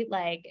somebody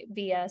like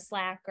via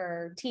Slack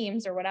or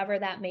Teams or whatever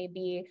that may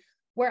be,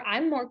 where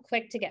I'm more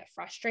quick to get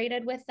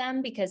frustrated with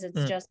them because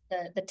it's just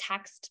the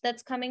text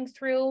that's coming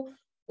through.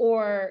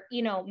 Or,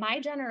 my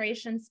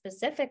generation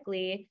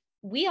specifically,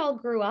 we all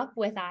grew up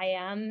with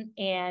IM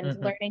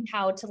and learning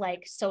how to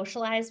like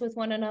socialize with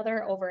one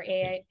another over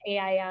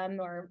AIM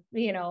or,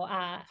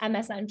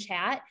 MSN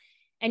chat.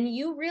 And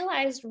you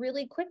realized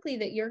really quickly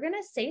that you're going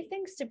to say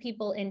things to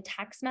people in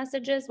text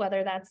messages,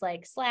 whether that's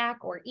like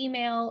Slack or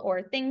email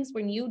or things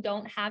when you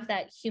don't have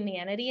that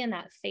humanity and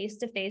that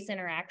face-to-face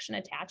interaction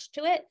attached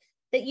to it,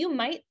 that you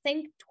might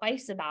think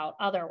twice about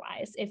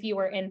otherwise if you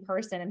were in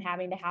person and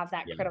having to have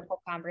that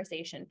critical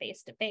conversation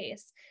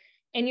face-to-face.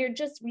 And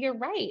you're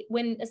right.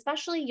 When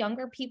especially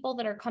younger people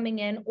that are coming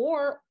in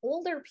or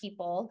older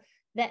people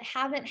that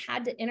haven't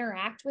had to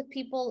interact with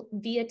people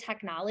via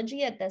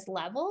technology at this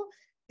level,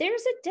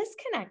 there's a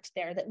disconnect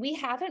there that we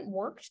haven't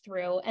worked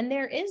through. And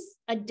there is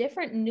a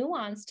different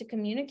nuance to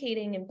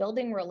communicating and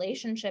building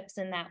relationships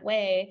in that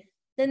way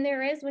than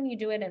there is when you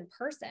do it in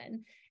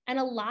person. And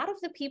a lot of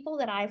the people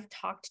that I've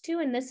talked to,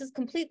 and this is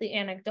completely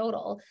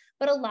anecdotal,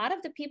 but a lot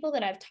of the people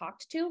that I've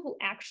talked to who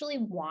actually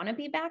want to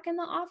be back in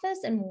the office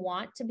and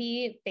want to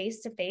be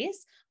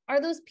face-to-face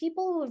are those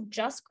people who have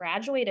just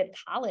graduated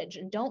college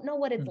and don't know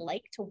what it's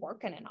like to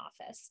work in an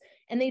office.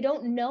 And they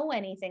don't know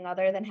anything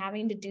other than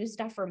having to do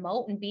stuff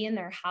remote and be in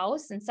their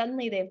house. And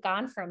suddenly they've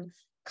gone from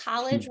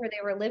college where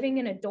they were living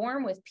in a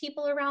dorm with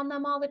people around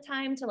them all the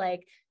time to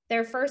like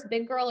their first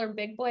big girl or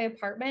big boy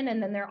apartment,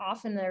 and then they're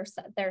off in their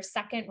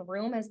second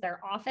room as their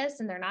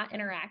office and they're not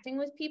interacting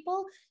with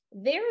people.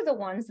 They're the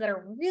ones that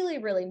are really,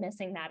 really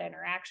missing that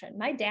interaction.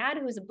 My dad,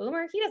 who's a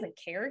boomer, he doesn't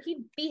care.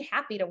 He'd be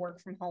happy to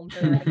work from home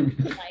for the rest of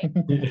his life.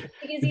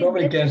 He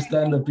probably can't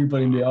stand the people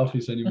in the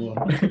office anymore.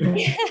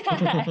 He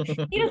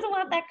doesn't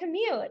want that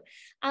commute.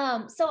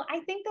 So I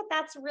think that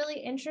that's really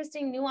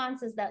interesting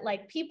nuances that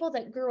like people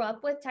that grew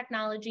up with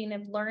technology and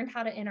have learned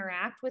how to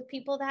interact with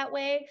people that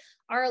way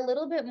are a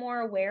little bit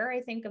more aware,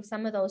 I think, of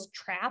some of those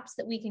traps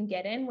that we can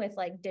get in with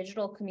like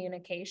digital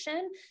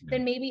communication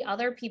than maybe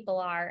other people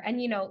are.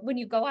 And, when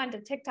you go onto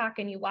TikTok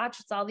and you watch,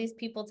 it's all these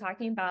people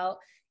talking about,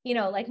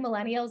 like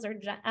millennials or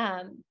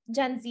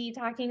Gen Z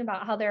talking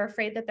about how they're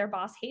afraid that their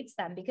boss hates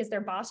them because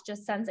their boss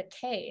just sends a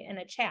K in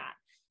a chat.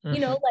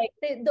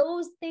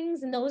 Those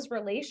things and those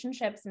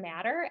relationships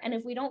matter. And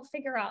if we don't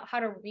figure out how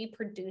to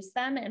reproduce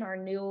them in our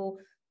new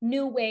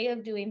way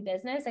of doing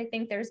business, I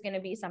think there's going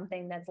to be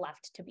something that's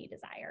left to be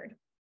desired.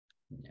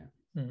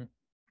 Yeah.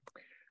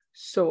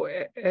 So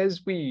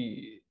as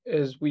we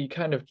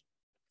kind of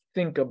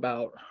think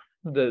about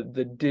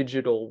the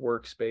digital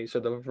workspace or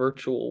the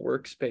virtual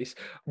workspace,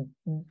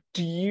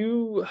 do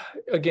you,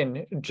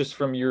 again, just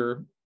from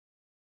your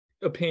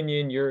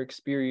opinion, your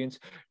experience,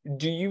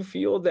 do you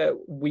feel that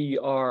we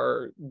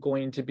are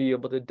going to be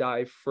able to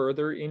dive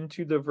further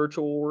into the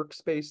virtual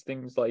workspace,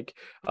 things like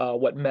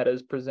what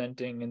Meta's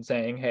presenting and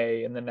saying,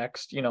 hey, in the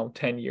next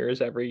 10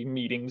 years every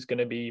meeting's going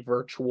to be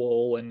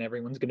virtual and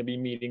everyone's going to be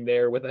meeting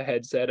there with a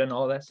headset and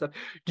all that stuff?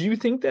 Do you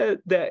think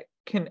that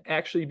can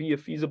actually be a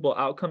feasible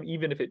outcome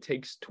even if it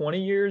takes 20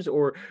 years,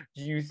 or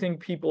do you think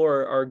people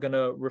are going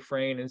to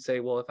refrain and say,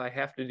 well, if I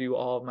have to do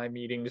all of my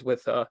meetings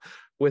with a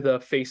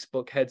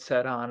Facebook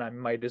headset on, I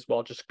might as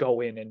well just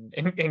go in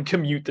and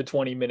commute the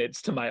 20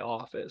 minutes to my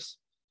office?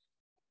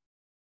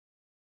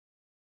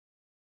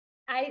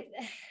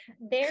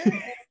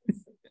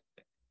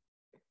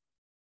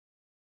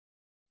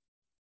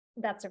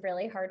 That's a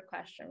really hard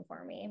question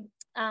for me.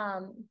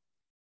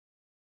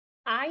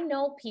 I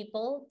know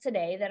people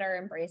today that are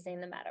embracing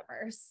the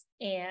metaverse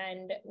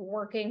and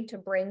working to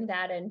bring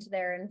that into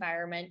their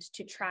environment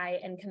to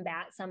try and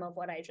combat some of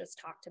what I just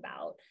talked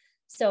about.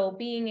 So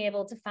being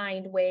able to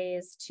find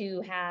ways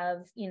to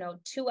have,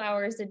 2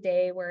 hours a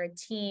day where a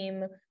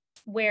team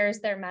wears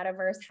their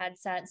metaverse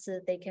headset so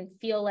that they can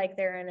feel like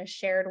they're in a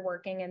shared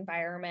working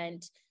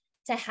environment,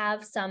 to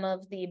have some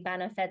of the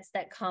benefits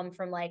that come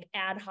from like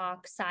ad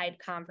hoc side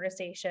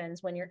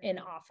conversations when you're in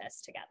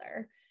office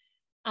together.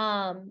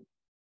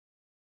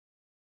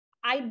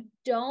 I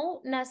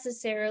don't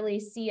necessarily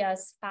see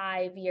us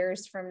 5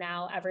 years from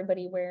now,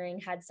 everybody wearing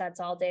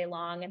headsets all day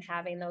long and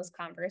having those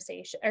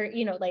conversations, or,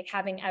 like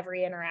having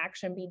every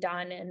interaction be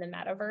done in the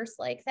metaverse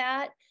like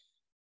that.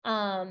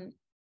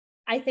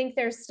 I think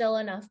there's still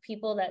enough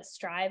people that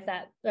strive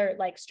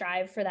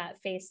for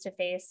that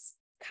face-to-face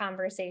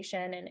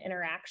conversation and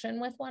interaction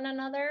with one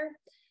another.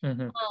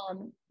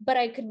 But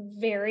I could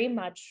very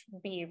much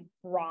be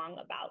wrong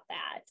about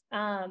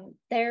that.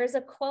 There's a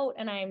quote,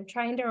 and I'm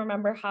trying to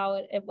remember how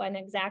it went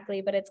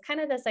exactly, but it's kind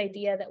of this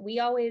idea that we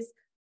always,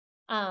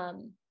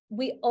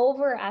 we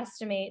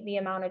overestimate the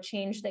amount of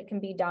change that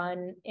can be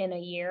done in a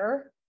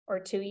year or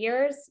 2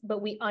 years,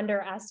 but we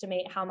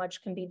underestimate how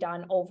much can be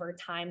done over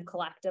time,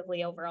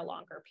 collectively over a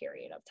longer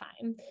period of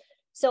time.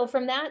 So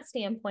from that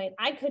standpoint,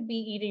 I could be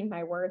eating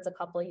my words a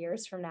couple of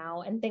years from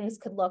now and things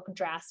could look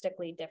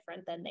drastically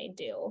different than they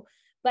do.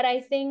 But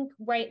I think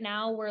right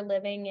now we're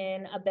living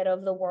in a bit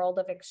of the world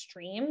of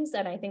extremes.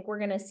 And I think we're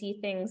going to see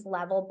things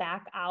level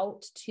back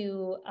out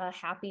to a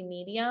happy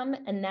medium.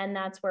 And then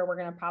that's where we're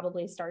going to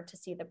probably start to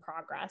see the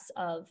progress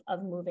of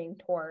moving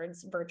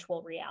towards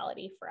virtual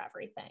reality for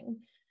everything.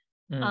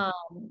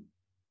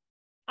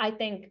 I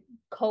think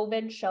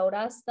COVID showed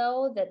us,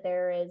 though, that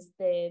there is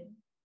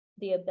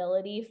the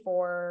ability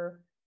for,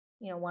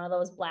 one of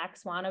those black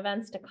swan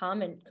events to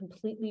come and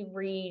completely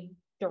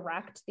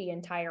redirect the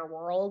entire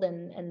world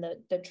and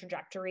the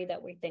trajectory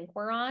that we think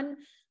we're on.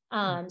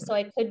 So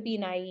I could be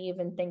naive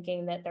in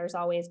thinking that there's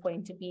always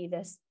going to be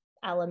this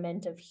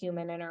element of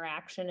human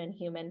interaction and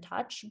human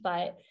touch,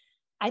 but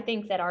I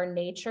think that our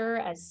nature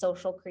as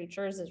social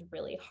creatures is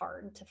really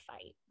hard to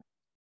fight.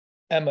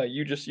 Emma,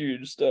 you just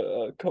used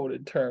a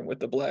coded term with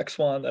the black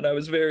swan that I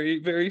was very,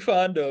 very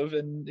fond of.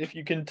 And if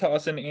you can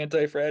toss an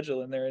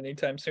anti-fragile in there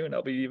anytime soon,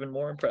 I'll be even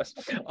more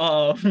impressed.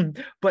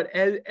 But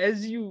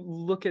as you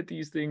look at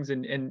these things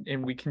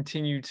and we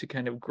continue to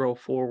kind of grow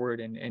forward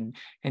and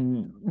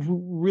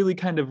really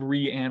kind of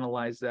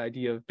reanalyze the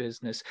idea of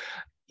business,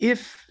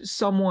 if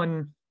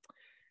someone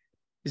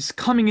is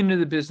coming into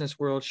the business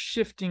world,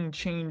 shifting,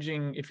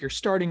 changing, if you're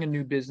starting a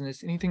new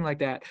business, anything like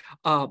that,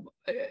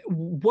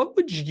 what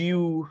would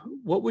you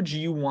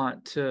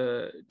want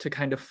to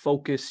kind of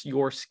focus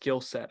your skill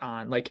set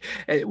on? Like,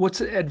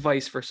 what's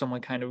advice for someone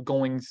kind of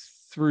going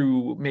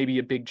through maybe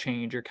a big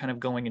change or kind of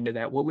going into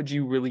that? What would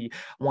you really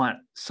want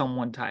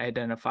someone to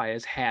identify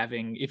as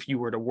having if you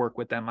were to work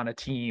with them on a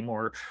team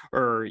or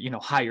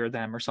hire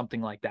them or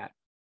something like that?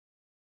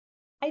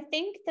 I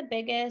think the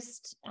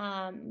biggest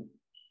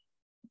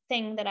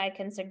thing that I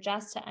can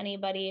suggest to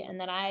anybody, and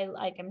that I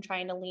am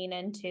trying to lean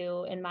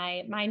into in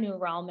my new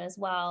realm as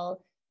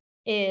well,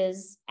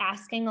 is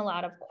asking a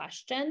lot of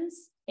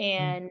questions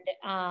and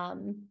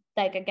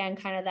again,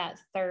 kind of that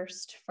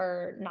thirst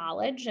for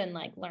knowledge and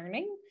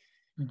learning.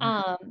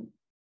 I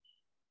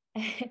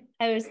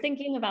was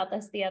thinking about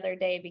this the other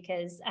day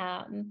because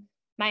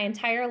my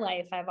entire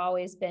life I've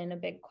always been a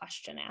big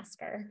question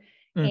asker.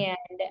 And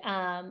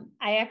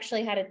I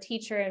actually had a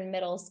teacher in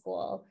middle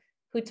school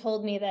who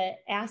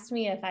asked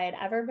me if I had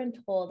ever been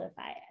told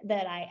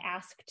that I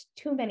asked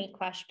too many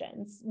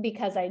questions,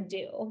 because I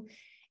do.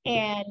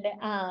 And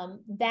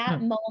that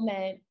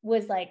moment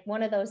was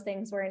one of those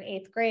things where in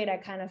 8th grade, I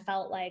kind of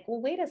felt like, well,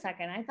 wait a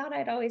second. I thought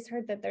I'd always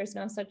heard that there's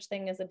no such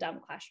thing as a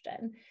dumb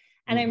question.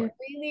 And I'm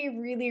really,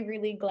 really,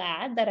 really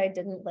glad that I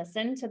didn't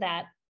listen to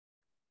that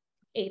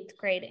 8th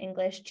grade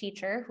English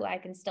teacher who I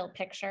can still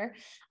picture,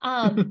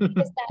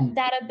 because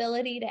that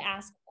ability to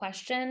ask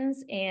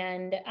questions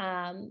and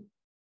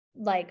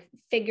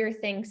figure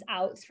things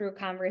out through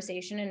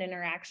conversation and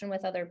interaction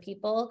with other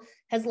people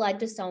has led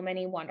to so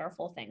many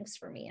wonderful things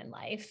for me in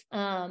life.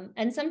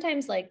 And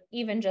sometimes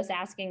even just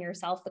asking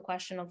yourself the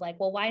question of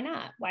well, why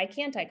not? Why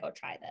can't I go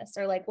try this?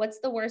 Or what's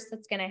the worst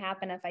that's going to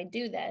happen if I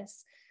do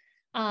this?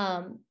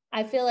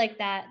 I feel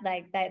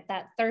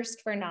that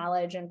thirst for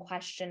knowledge and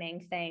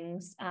questioning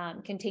things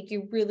can take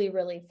you really,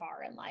 really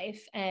far in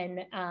life.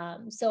 And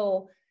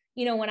so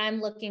when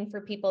I'm looking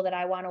for people that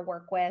I want to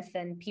work with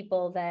and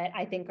people that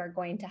I think are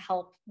going to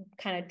help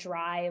kind of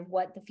drive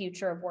what the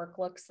future of work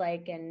looks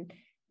like and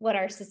what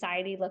our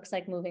society looks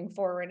like moving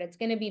forward, it's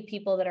going to be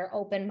people that are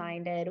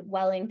open-minded,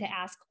 willing to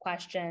ask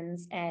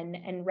questions,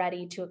 and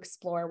ready to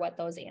explore what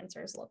those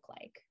answers look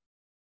like.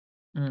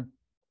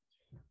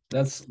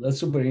 That's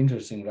super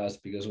interesting, Russ,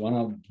 because one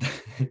of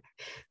the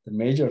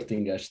major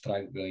thing I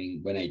struggle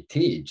when I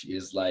teach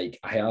is I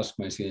ask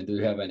my student, do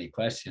you have any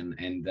question?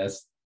 And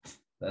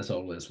that's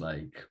always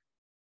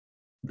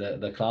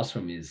the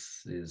classroom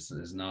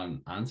is not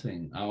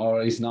answering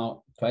or is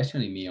not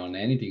questioning me on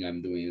anything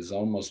I'm doing. It's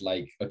almost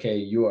okay,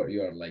 you are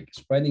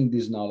spreading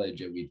this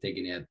knowledge and we're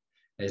taking it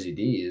as it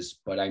is,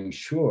 but I'm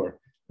sure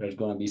there's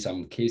going to be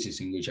some cases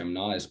in which I'm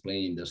not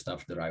explaining the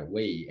stuff the right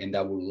way. And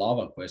I would love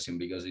a question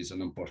because it's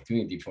an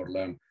opportunity for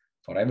learn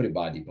for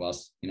everybody.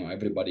 Plus,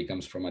 everybody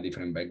comes from a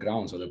different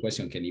background. So the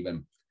question can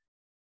even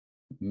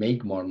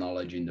make more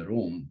knowledge in the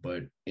room,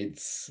 but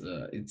it's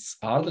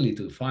hardly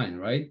to find,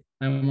 right?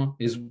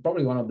 It's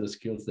probably one of the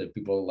skills that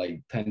people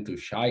tend to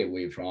shy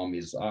away from.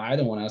 Is I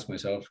don't want to ask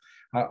myself,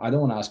 I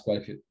don't want to ask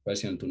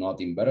question to not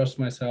embarrass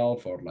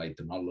myself or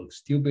to not look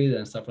stupid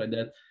and stuff like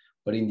that.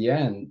 But in the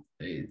end,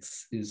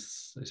 it's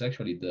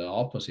actually the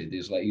opposite.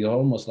 It's you're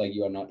almost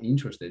you are not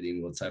interested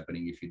in what's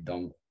happening if you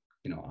don't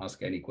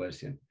ask any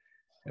question.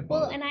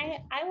 Well, and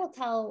I will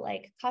tell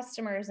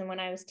customers, and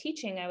when I was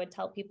teaching, I would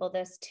tell people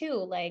this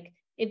too.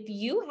 If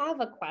you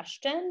have a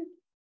question,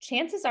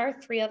 chances are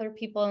 3 other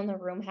people in the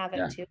room have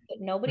it too,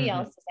 but nobody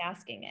else is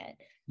asking it.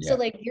 Yeah.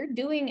 So you're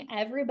doing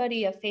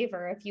everybody a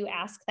favor if you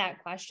ask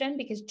that question,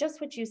 because just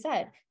what you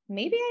said,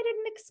 maybe I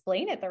didn't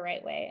explain it the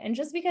right way. And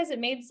just because it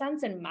made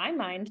sense in my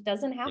mind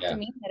doesn't have to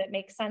mean that it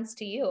makes sense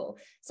to you.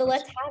 So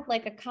let's have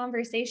a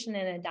conversation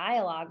and a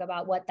dialogue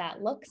about what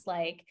that looks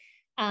like.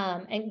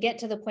 And get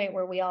to the point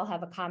where we all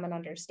have a common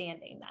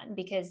understanding then,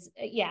 because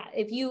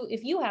if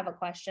you have a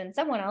question,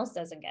 someone else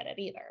doesn't get it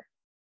either.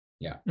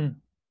 Yeah.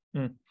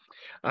 Mm.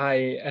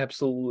 I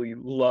absolutely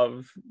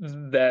love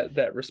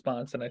that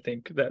response, and I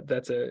think that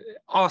that's a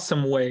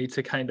awesome way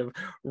to kind of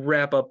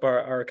wrap up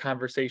our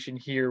conversation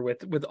here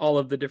with all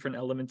of the different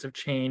elements of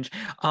change.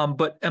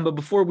 But Emma,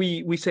 before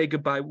we say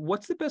goodbye,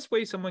 what's the best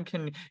way someone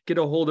can get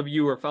a hold of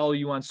you or follow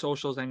you on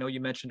socials? I know you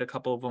mentioned a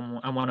couple of them.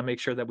 I want to make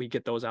sure that we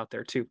get those out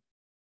there too.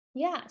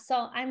 Yeah,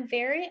 so I'm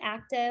very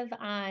active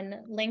on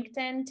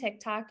LinkedIn,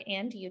 TikTok,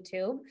 and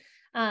YouTube.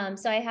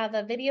 So I have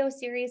a video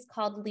series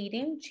called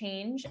Leading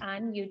Change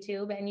on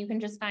YouTube, and you can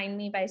just find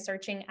me by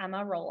searching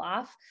Emma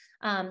Roloff.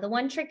 The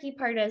one tricky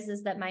part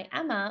is that my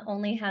Emma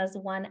only has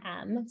one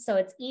M, so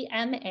it's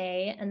EMA,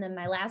 and then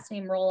my last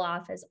name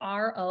Roloff is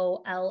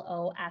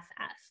ROLOFF.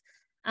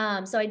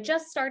 So I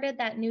just started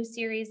that new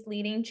series,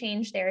 Leading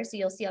Change, there. So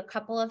you'll see a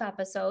couple of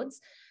episodes.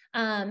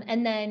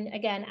 And then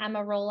again, Emma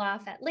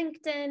Roloff at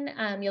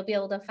LinkedIn. You'll be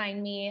able to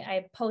find me.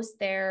 I post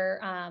there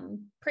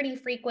pretty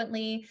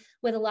frequently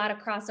with a lot of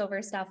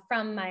crossover stuff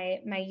from my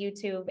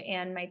YouTube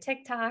and my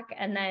TikTok.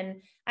 And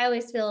then I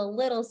always feel a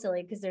little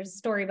silly because there's a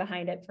story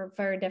behind it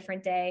for a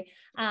different day.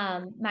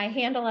 My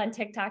handle on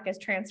TikTok is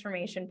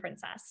Transformation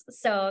Princess.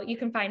 So you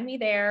can find me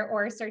there,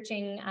 or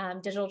searching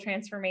digital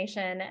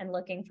transformation and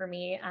looking for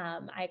me.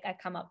 I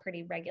come up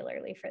pretty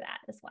regularly for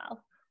that as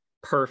well.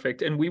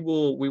 Perfect. And we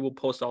will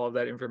post all of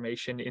that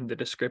information in the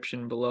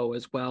description below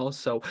as well.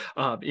 So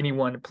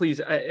anyone, please,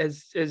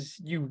 as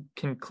you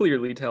can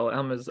clearly tell,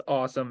 Emma's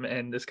awesome,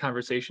 and this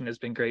conversation has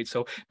been great.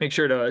 So make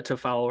sure to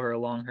follow her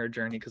along her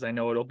journey, because I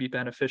know it'll be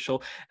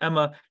beneficial.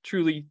 Emma,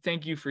 truly,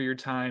 thank you for your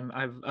time.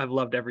 I've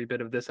loved every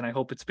bit of this, and I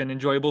hope it's been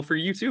enjoyable for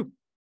you too.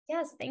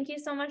 Yes, thank you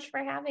so much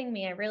for having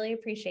me. I really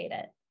appreciate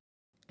it.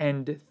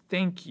 And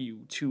thank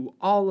you to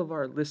all of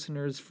our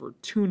listeners for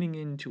tuning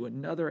in to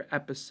another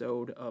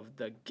episode of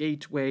The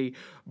Gateway,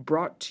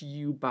 brought to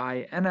you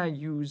by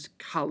NIU's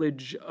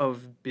College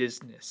of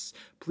Business.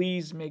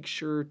 Please make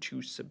sure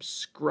to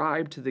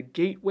subscribe to The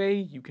Gateway.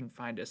 You can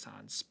find us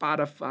on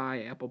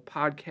Spotify, Apple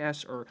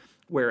Podcasts, or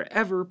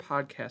wherever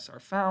podcasts are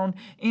found.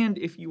 And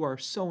if you are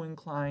so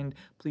inclined,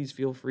 please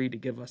feel free to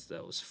give us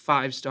those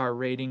 5-star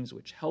ratings,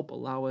 which help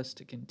allow us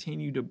to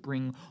continue to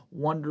bring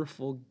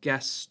wonderful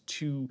guests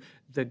to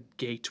the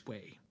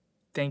Gateway.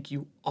 Thank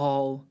you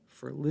all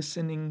for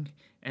listening,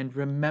 and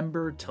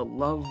remember to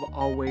love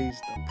always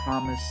the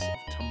promise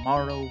of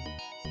tomorrow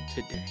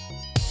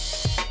today.